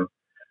enough.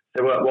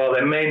 So while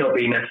there may not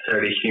be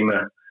necessarily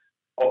humor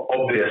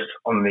obvious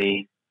on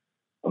the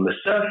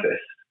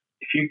surface,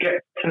 if you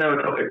get to know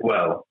a topic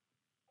well,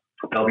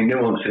 there'll be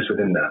nuances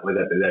within that,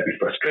 whether there be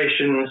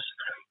frustrations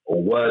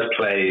or word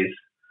plays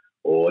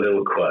or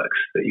little quirks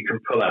that you can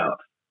pull out.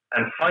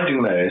 And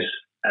finding those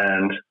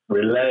and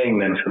relaying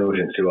them to an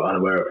audience who are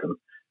unaware of them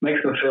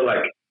makes them feel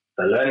like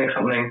they're learning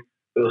something,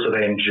 but also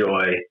they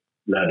enjoy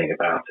learning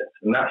about it.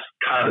 And that's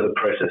kind of the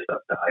process that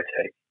I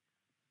take.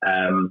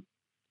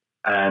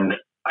 And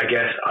I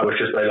guess I was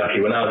just very lucky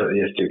when I was at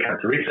the Institute of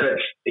Cancer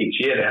Research. Each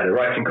year they had a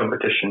writing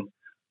competition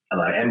and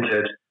I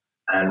entered,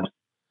 and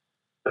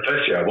the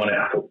first year I won it,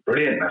 I thought,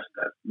 brilliant, that's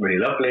really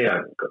lovely, I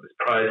got this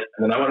prize.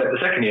 And then I won it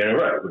the second year in a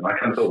row. And I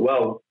kind of thought,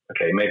 well,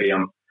 okay, maybe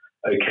I'm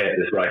okay at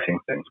this writing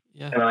thing.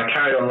 Yeah. And I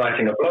carried on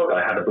writing a blog.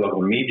 I had a blog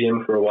on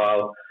Medium for a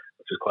while,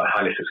 which was quite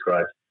highly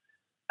subscribed.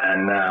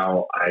 And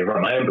now I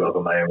run my own blog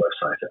on my own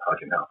website at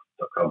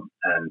hardinghealth.com,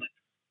 and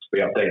we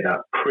update that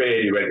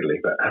pretty regularly.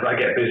 But as I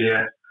get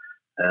busier,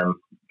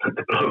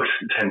 the blogs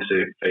tend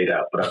to fade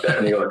out. But I've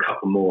definitely got a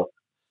couple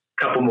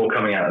more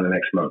coming out in the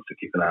next month, so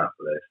keep an eye out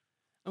for those.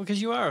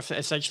 Because you are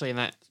essentially in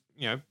that,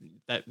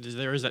 that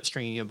there is that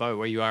string in your bow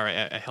where you are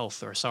a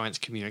health or a science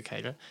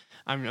communicator.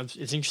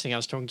 It's interesting. I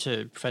was talking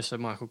to Professor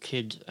Michael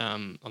Kidd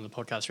on the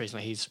podcast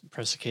recently.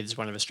 Professor Kidd's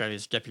one of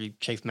Australia's deputy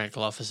chief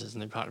medical officers in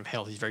the Department of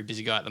Health. He's a very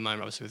busy guy at the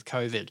moment, obviously with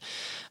COVID.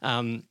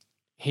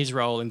 His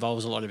role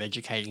involves a lot of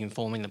educating,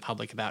 informing the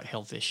public about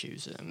health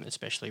issues,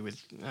 especially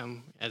with,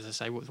 as I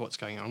say, with what's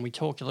going on. We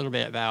talked a little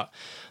bit about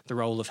the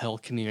role of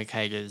health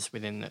communicators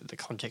within the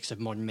context of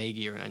modern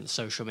media and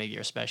social media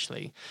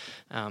especially,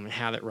 and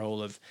how that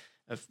role of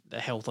the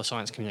health or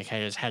science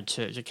communicators had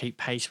to keep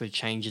pace with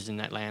changes in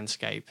that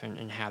landscape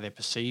and how they're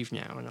perceived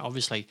now. And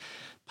obviously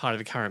part of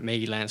the current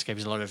media landscape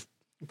is a lot of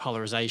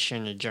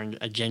polarization,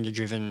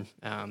 agenda-driven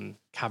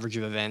coverage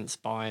of events.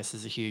 Bias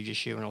is a huge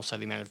issue, and also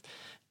the amount of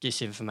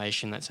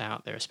disinformation that's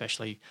out there,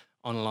 especially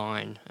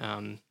online,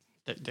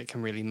 that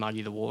can really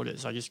muddy the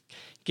waters.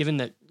 Given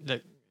that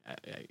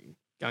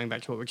going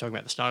back to what we were talking about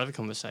at the start of the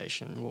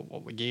conversation,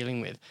 what we're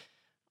dealing with,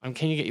 I'm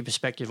keen to get your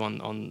perspective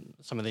on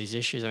some of these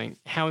issues. I mean,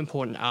 how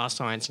important are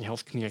science and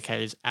health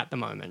communicators at the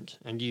moment?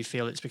 And do you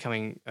feel it's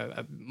becoming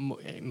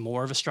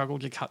more of a struggle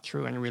to cut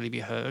through and really be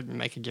heard and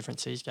make a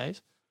difference these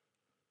days?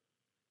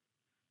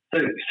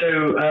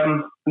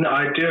 No,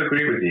 I do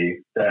agree with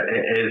you that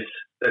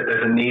that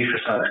there's a need for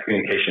science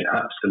communication,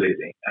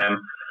 absolutely.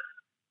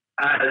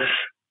 As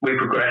we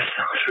progress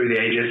through the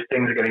ages,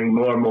 things are getting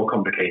more and more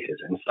complicated,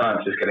 and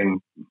science is getting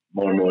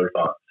more and more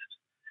advanced.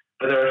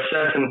 But there are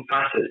certain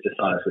facets to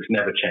science which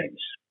never change,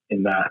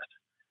 in that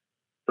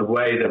the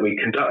way that we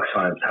conduct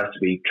science has to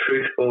be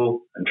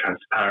truthful and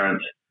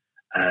transparent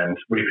and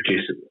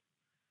reproducible.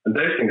 And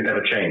those things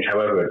never change,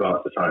 however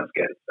advanced the science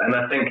gets. And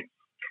I think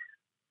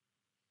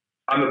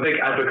I'm a big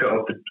advocate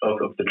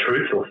of the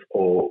truth,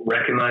 or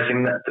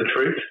recognizing that the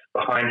truth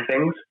behind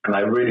things. And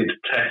I really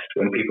detest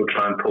when people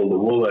try and pull the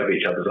wool over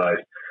each other's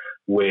eyes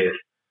with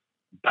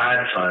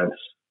bad science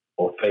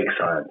or fake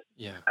science.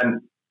 Yeah.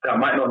 And that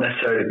might not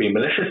necessarily be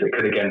malicious. It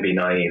could, again, be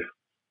naive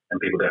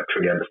and people don't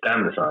truly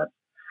understand the science.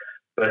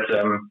 But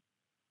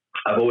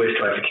I've always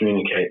tried to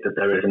communicate that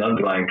there is an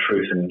underlying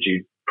truth and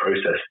due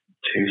process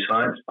to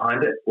science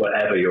behind it,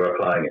 whatever you're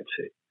applying it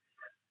to.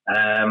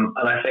 And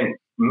I think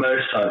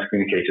most science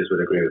communicators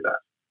would agree with that.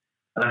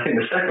 And I think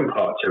the second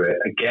part to it,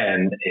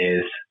 again,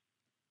 is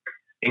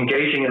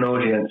engaging an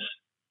audience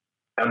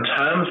on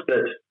terms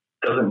that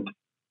doesn't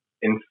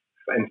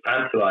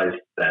infantilize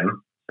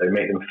them, so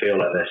make them feel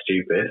like they're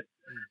stupid,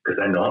 because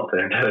they're not.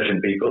 They're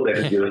intelligent people.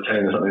 You're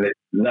telling them something they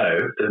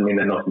know, doesn't mean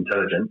they're not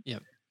intelligent.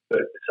 Yep.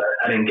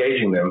 And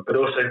engaging them, but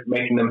also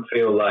making them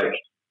feel like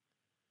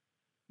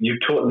you've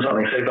taught them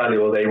something so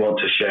valuable they want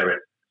to share it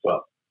as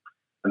well.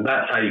 And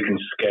that's how you can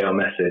scale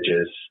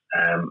messages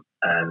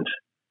and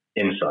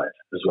insight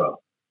as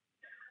well.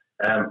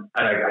 And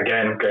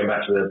again, going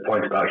back to the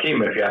point about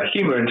humor, if you add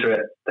humor into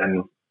it,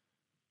 then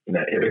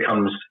it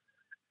becomes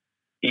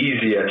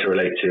easier to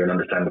relate to and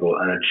understandable,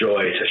 and a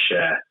joy to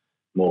share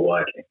more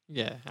widely.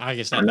 Yeah, I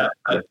guess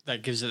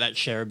that gives it that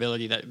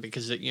shareability, that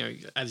because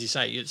as you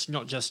say, it's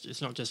not just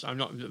I'm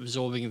not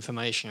absorbing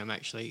information. I'm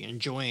actually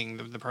enjoying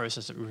the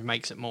process that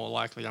makes it more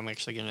likely I'm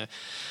actually going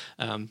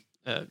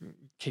to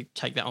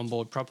take that on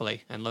board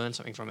properly and learn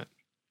something from it.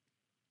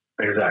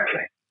 Exactly.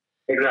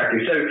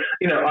 So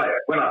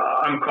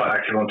I'm quite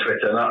active on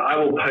Twitter, and I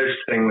will post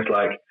things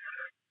like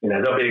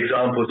there'll be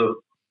examples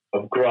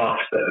of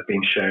graphs that have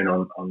been shown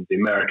on the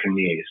American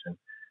news, and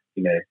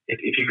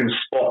if you can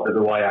spot that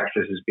the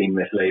y-axis has been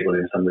mislabeled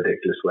in some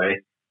ridiculous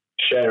way,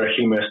 share a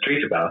humorous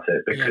tweet about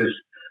it, because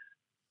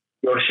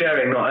you're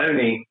sharing not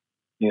only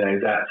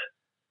that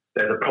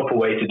there's a proper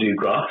way to do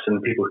graphs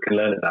and people can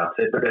learn about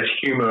it, but there's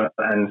humor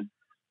and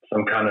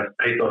some kind of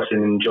pathos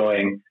in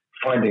enjoying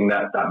finding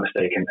that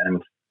mistake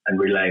and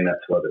relaying that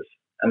to others.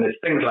 And there's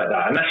things like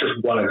that, and that's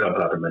just one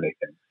example out of many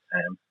things.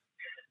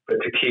 But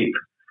to keep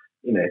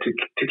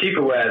to keep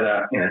aware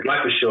that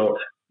life is short,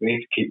 we need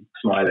to keep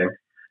smiling.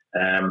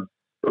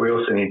 But we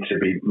also need to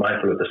be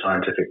mindful of the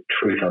scientific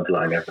truth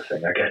underlying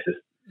everything, I guess, is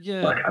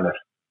my kind of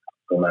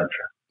mantra.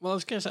 Well, I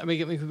was going to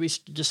say,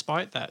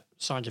 despite that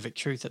scientific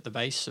truth at the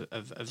base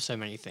of so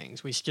many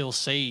things, we still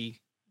see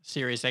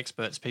serious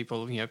experts,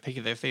 people, pick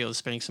of their fields,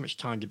 spending so much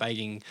time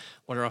debating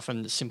what are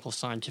often simple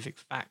scientific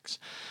facts.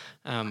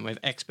 We have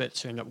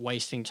experts who end up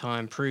wasting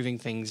time proving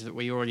things that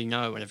we already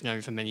know and have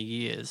known for many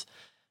years,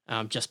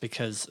 just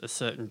because a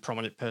certain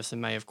prominent person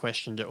may have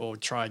questioned it or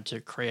tried to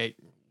create,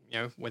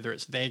 whether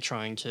it's they're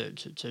trying to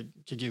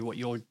do what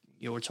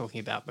you're talking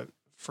about, but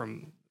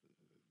from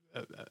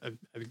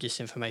a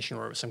disinformation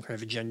or some kind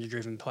of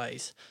agenda-driven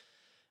place.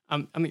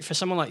 For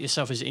someone like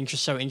yourself who's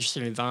so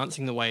interested in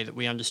advancing the way that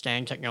we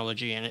understand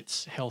technology and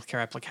its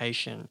healthcare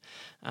application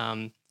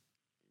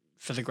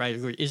for the greater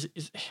good,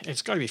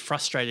 it's got to be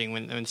frustrating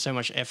when so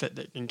much effort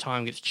and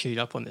time gets chewed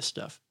up on this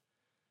stuff.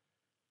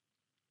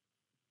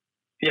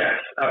 Yes,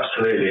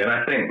 absolutely. And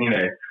I think,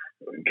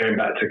 going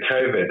back to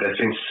COVID, there's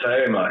been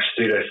so much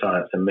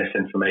pseudoscience and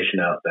misinformation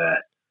out there.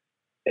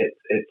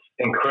 It's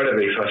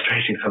incredibly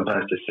frustrating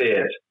sometimes to see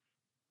it.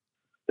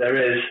 There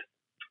is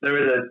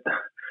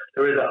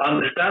an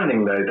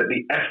understanding, though, that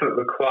the effort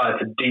required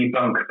to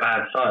debunk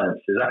bad science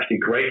is actually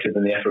greater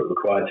than the effort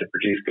required to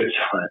produce good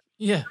science.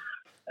 Yeah.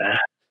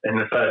 in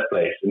the first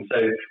place. And so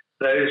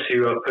those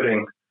who are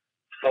putting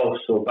false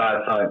or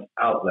bad science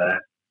out there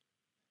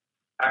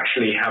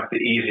actually have the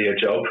easier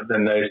job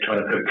than those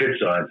trying to put good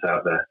science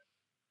out there.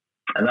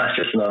 And that's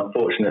just an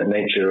unfortunate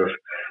nature of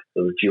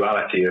the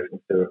duality of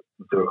the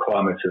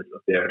requirements of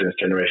the evidence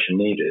generation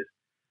needed.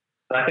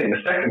 And I think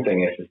the second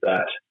thing is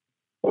that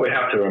what we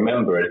have to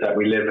remember is that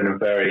we live in a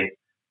very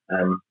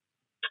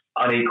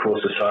unequal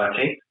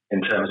society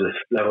in terms of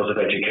levels of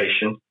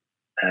education,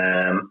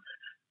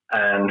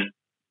 and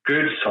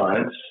good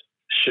science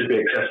should be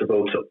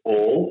accessible to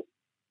all,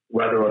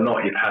 whether or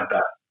not you've had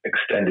that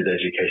extended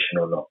education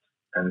or not.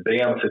 And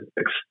being able to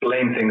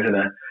explain things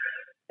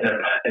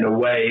in a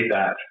way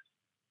that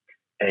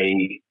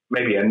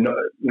maybe a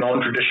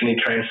non-traditionally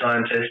trained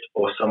scientist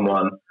or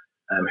someone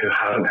who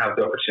hasn't had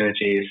the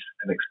opportunities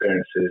and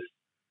experiences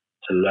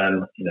to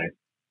learn,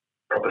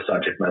 proper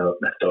scientific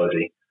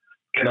methodology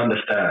can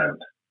understand.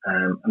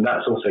 And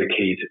that's also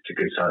key to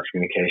good science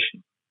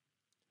communication.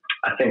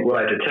 I think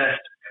what I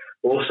detest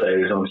also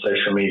is on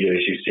social media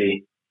is you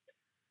see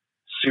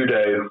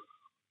pseudo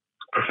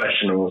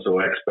professionals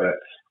or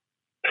experts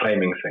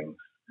claiming things.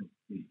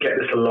 You get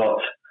this a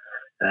lot,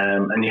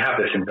 and you have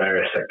this in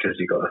various sectors.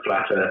 You've got the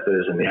flat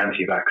earthers and the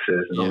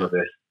anti-vaxxers and all of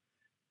this.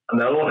 And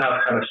they'll all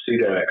have kind of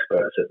pseudo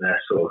experts at their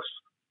source.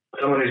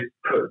 Someone who's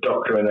put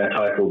doctor in their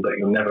title, but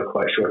you're never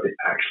quite sure if they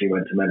actually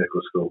went to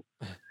medical school.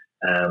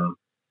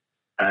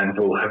 And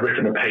will have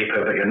written a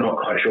paper that you're not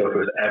quite sure if it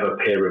was ever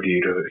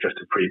peer-reviewed or if it was just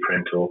a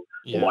preprint or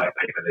a white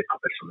paper they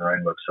published on their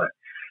own website.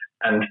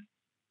 And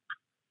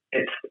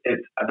it's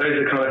those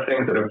are kind of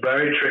things that are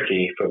very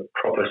tricky for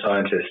proper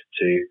scientists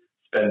to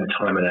spend the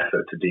time and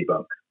effort to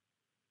debunk.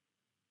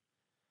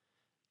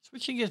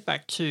 Switching gears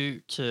back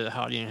to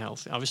Hardian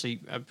Health,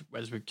 obviously,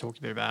 as we've talked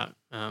a bit about,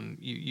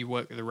 you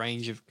work with a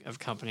range of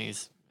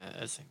companies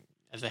as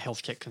a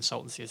health tech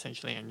consultancy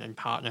essentially, and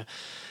partner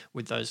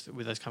with those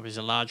companies.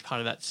 A large part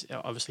of that's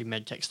obviously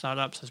medtech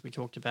startups, as we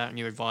talked about, and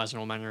you advise on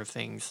all manner of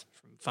things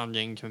from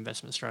funding to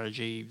investment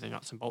strategy, the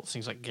nuts and bolts,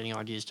 things like getting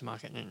ideas to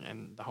market,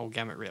 and the whole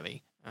gamut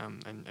really,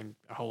 and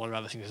a whole lot of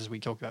other things as we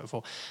talked about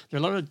before. There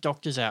are a lot of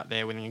doctors out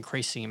there with an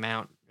increasing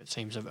amount, it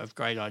seems, of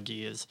great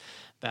ideas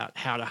about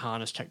how to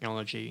harness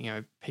technology.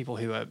 People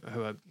who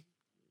are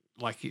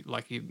like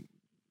you.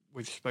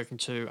 We've spoken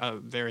to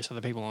various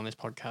other people on this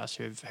podcast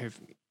who've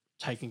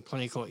taking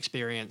clinical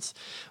experience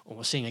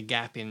or seeing a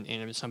gap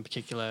in some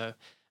particular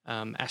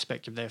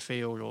aspect of their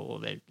field or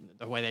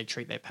the way they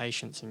treat their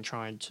patients and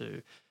trying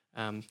to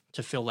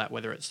fill that,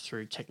 whether it's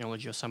through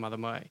technology or some other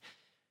way.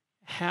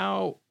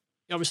 How,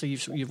 obviously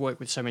you've worked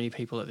with so many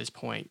people at this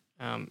point.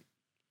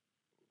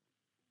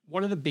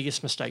 What are the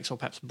biggest mistakes or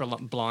perhaps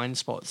blind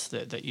spots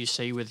that you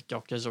see with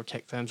doctors or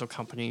tech firms or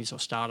companies or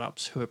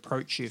startups who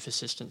approach you for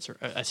assistance or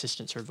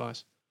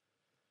advice?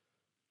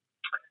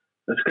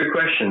 That's a good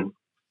question.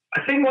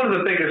 I think one of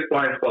the biggest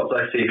blind spots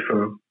I see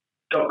from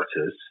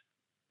doctors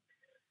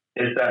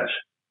is that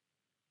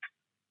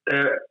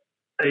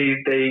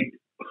they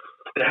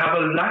have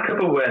a lack of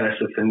awareness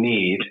of the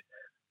need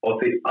of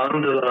the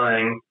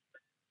underlying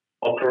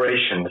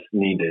operations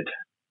needed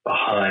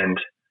behind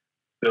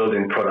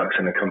building products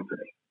in a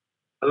company.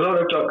 A lot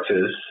of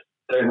doctors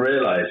don't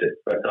realize it,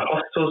 but the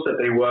hospitals that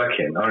they work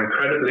in are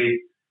incredibly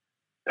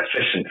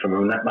efficient from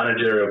a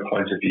managerial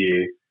point of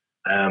view,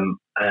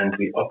 and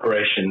the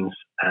operations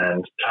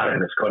and planning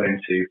that's gone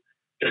into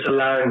just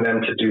allowing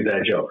them to do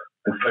their job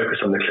and focus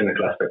on the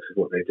clinical aspects of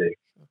what they do.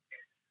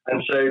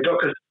 And so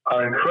doctors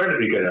are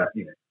incredibly good at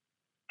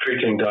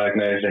treating,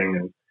 diagnosing,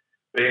 and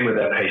being with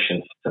their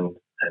patients and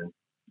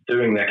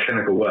doing their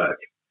clinical work.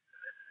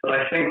 But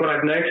I think what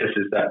I've noticed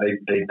is that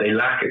they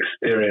lack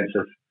experience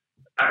of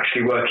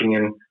actually working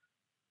in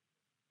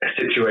a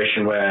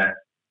situation where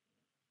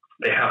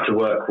they have to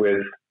work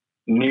with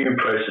new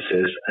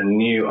processes and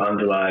new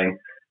underlying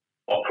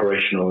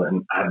operational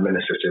and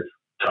administrative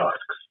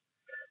tasks.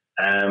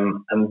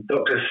 And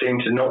doctors seem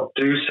to not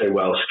do so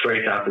well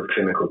straight out of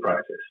clinical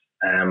practice.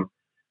 And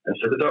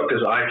so the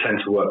doctors I tend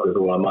to work with,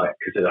 or I might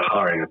consider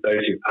hiring, are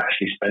those who've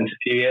actually spent a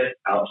few years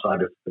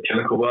outside of the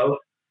clinical world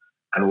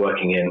and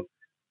working in,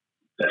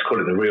 let's call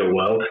it the real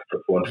world,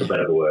 for want of a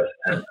better word,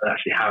 and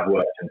actually have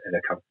worked in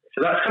a company.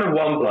 So that's kind of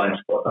one blind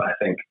spot that I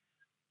think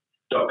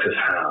doctors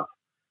have.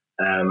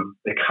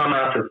 They come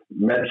out of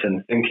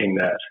medicine thinking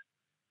that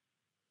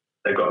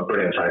they've got a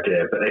brilliant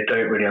idea, but they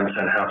don't really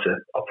understand how to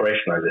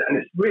operationalize it. And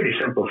it's really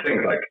simple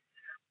things like,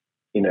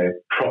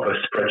 proper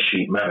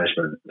spreadsheet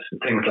management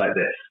and things like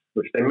this,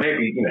 which they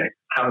maybe,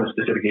 haven't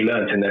specifically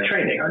learned in their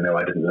training. I know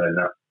I didn't learn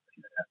that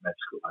at med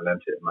school. I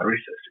learned it in my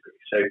research degree.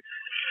 So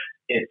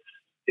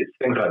it's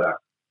things like that.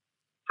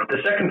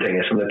 The second thing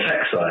is from the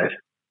tech side.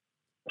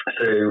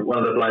 So one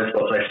of the blind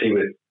spots I see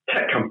with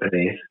tech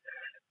companies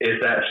is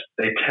that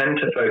they tend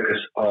to focus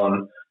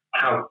on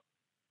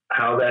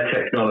how their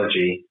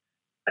technology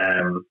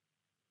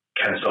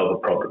can solve a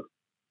problem.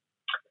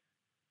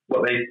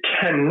 What they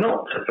tend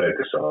not to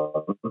focus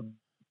on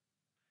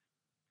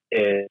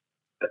is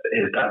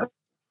that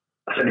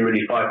that's only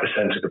really 5%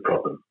 of the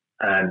problem.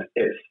 And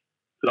it's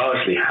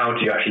largely how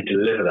do you actually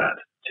deliver that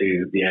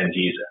to the end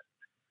user.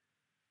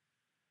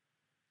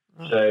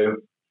 Oh. So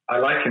I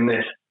liken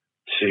this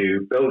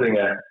to building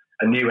a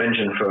new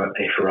engine for a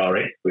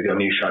Ferrari with your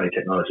new shiny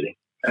technology.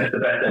 And it's the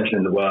best engine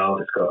in the world.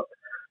 It's got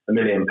 1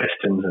 million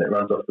pistons and it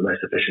runs off the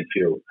most efficient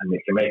fuel. And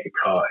it can make a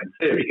car, in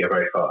theory, go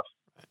very fast.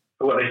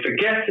 But what they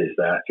forget is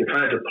that you're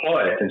trying to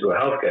deploy it into a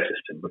healthcare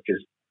system, which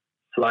is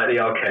slightly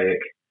archaic,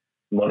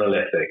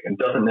 monolithic, and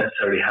doesn't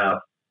necessarily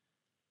have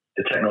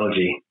the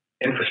technology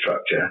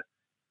infrastructure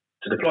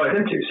to deploy it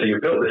into. So you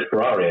built this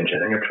Ferrari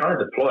engine and you're trying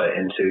to deploy it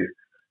into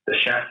the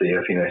chassis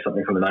of,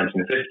 something from the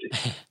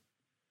 1950s.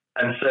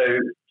 And so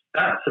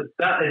that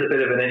is a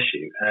bit of an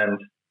issue. And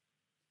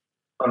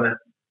on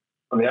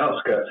the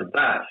outskirts of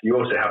that, you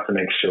also have to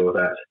make sure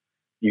that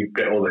you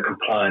get all the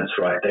compliance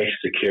right, data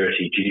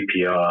security,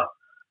 GDPR,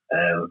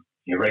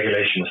 your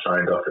regulations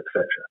signed off,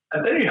 etc.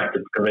 And then you have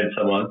to convince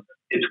someone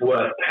it's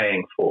worth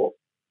paying for.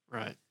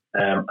 Right.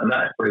 And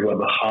that's probably one of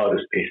the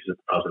hardest pieces of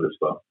the puzzle as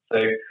well. So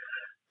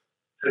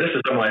this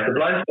is some ways the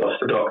blind spots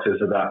for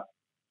doctors are that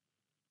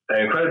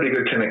they're incredibly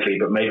good clinically,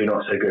 but maybe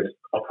not so good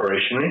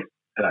operationally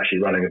at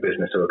actually running a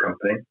business or a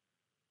company.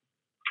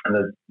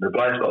 And the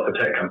blind spot for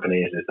tech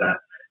companies is that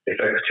they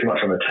focus too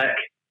much on the tech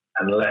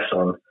and less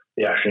on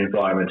the actual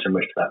environment in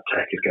which that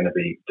tech is going to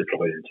be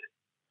deployed into.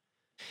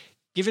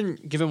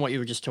 Given what you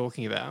were just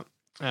talking about,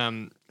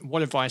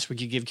 what advice would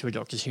you give to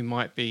doctors who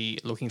might be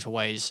looking for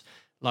ways,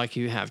 like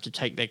you have, to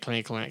take their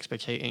clinical and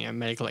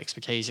medical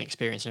expertise and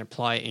experience and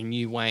apply it in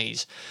new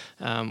ways,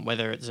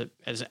 whether it's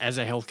as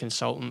a health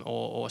consultant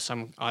or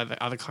some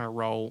other kind of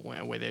role,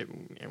 whether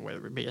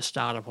it be a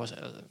startup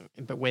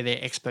but where their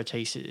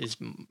expertise is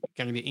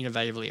going to be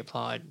innovatively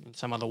applied in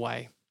some other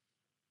way?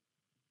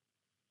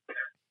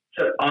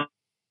 So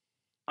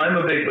I'm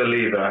a big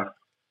believer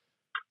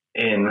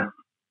in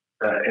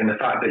the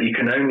fact that you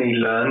can only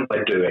learn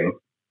by doing.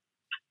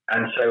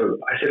 And so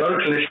I see a lot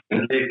of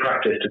clinicians leave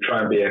practice to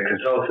try and be a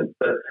consultant,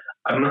 but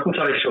I'm not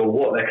entirely sure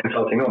what they're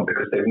consulting on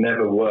because they've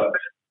never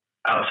worked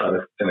outside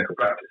of clinical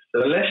practice.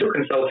 So unless you're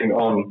consulting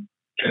on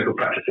clinical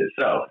practice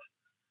itself,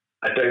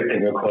 I don't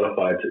think you're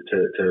qualified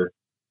to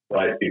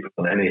advise people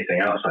on anything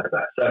outside of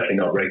that, certainly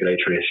not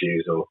regulatory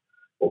issues or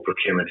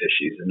procurement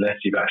issues, unless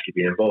you've actually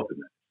been involved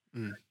in it. So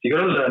you've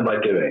got to learn by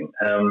doing.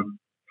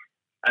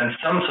 And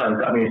sometimes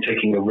that means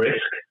taking a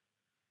risk,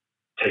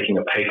 taking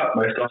a pay cut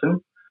most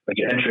often. When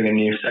you're entering a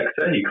new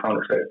sector, you can't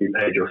expect to be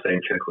paid your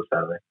same clinical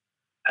salary.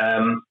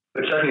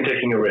 But certainly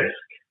taking a risk.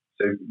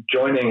 So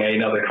joining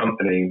another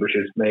company, which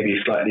is maybe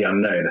slightly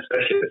unknown,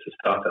 especially if it's a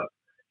startup,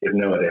 you have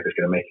no idea if it's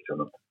going to make it or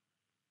not.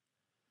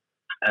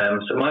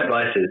 So my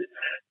advice is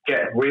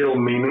get real,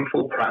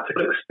 meaningful,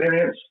 practical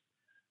experience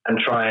and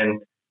try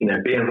and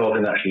be involved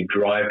in actually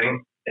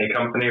driving a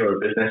company or a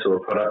business or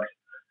a product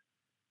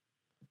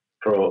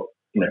for a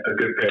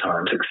good period of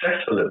time.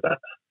 Successful at that,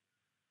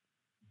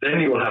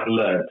 then you will have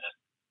learnt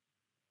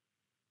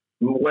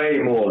way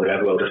more than you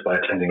ever will just by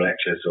attending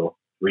lectures or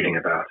reading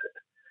about it.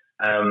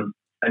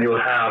 And you'll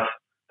have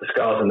the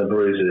scars and the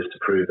bruises to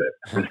prove it.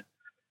 And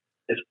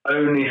it's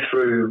only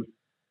through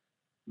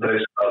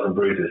those scars and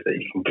bruises that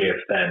you can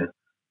give then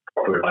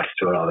proper advice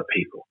to other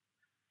people.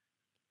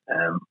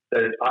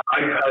 I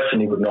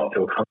personally would not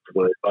feel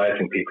comfortable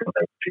advising people on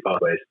regulatory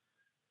pathways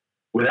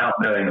without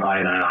knowing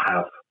I now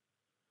have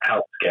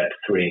helped get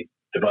 3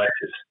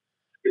 devices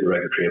through the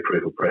regulatory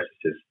approval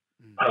processes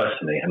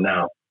personally, and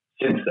now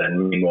since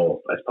then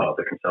more as part of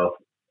the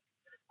consultant.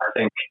 I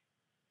think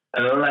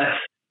unless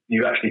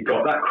you actually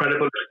got that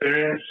credible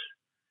experience,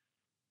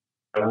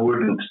 I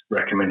wouldn't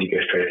recommend you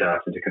go straight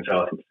out into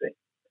consultancy.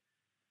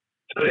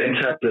 To put it in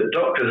terms that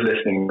doctors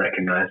listening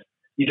recognize,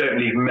 you don't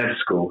leave med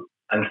school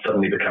and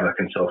suddenly become a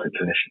consultant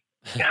clinician.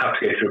 You have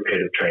to go through a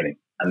period of training,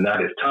 and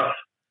that is tough,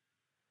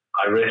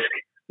 high risk,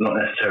 not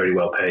necessarily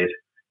well paid.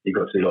 You've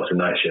got to do lots of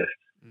night shifts.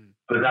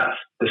 But that's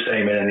the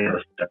same in any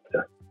other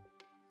sector.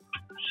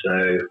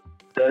 So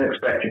don't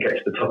expect to get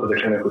to the top of the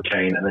clinical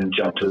chain and then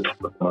jump to the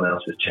top of someone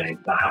else's chain.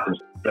 That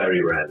happens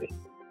very rarely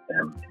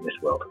in this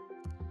world.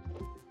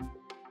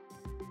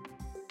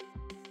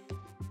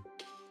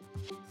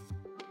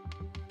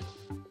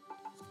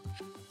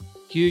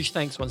 Huge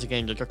thanks once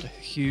again to Dr.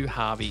 Hugh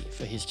Harvey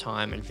for his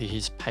time and for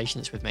his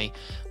patience with me.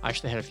 I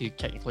actually had a few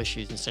technical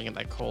issues in setting up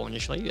that call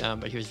initially,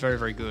 but he was very,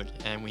 very good,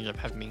 and we ended up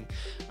having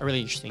a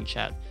really interesting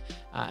chat.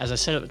 As I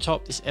said at the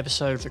top, this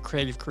episode of the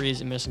Creative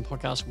Careers in Medicine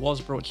podcast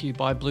was brought to you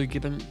by Blue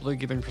Gibbon. Blue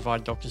Gibbon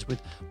provide doctors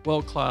with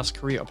world-class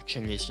career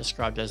opportunities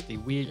described as the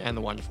weird and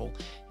the wonderful,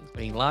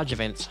 including large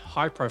events,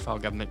 high-profile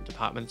government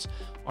departments,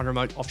 on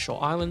remote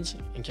offshore islands,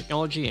 in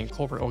technology and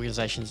corporate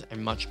organizations,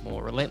 and much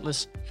more.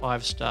 Relentless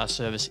 5-star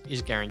service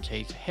is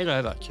guaranteed. So head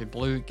over to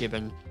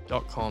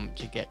bluegibbon.com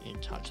to get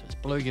in touch. That's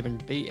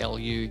bluegibbon,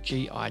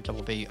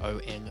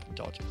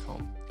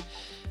 BLUGIBBON.com.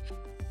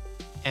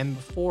 And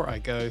before I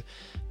go,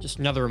 just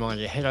another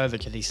reminder, head over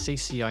to the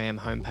CCIM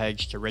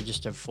homepage to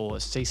register for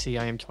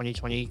CCIM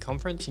 2020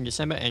 conference in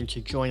December and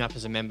to join up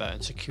as a member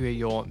and secure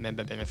your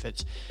member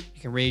benefits.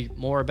 You can read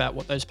more about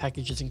what those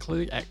packages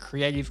include at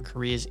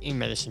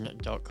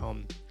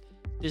creativecareersinmedicine.com.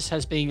 This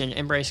has been an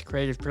Embrace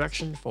Creative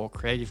production for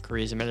Creative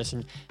Careers in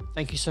Medicine.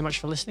 Thank you so much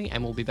for listening,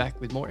 and we'll be back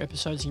with more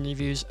episodes and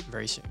interviews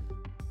very soon.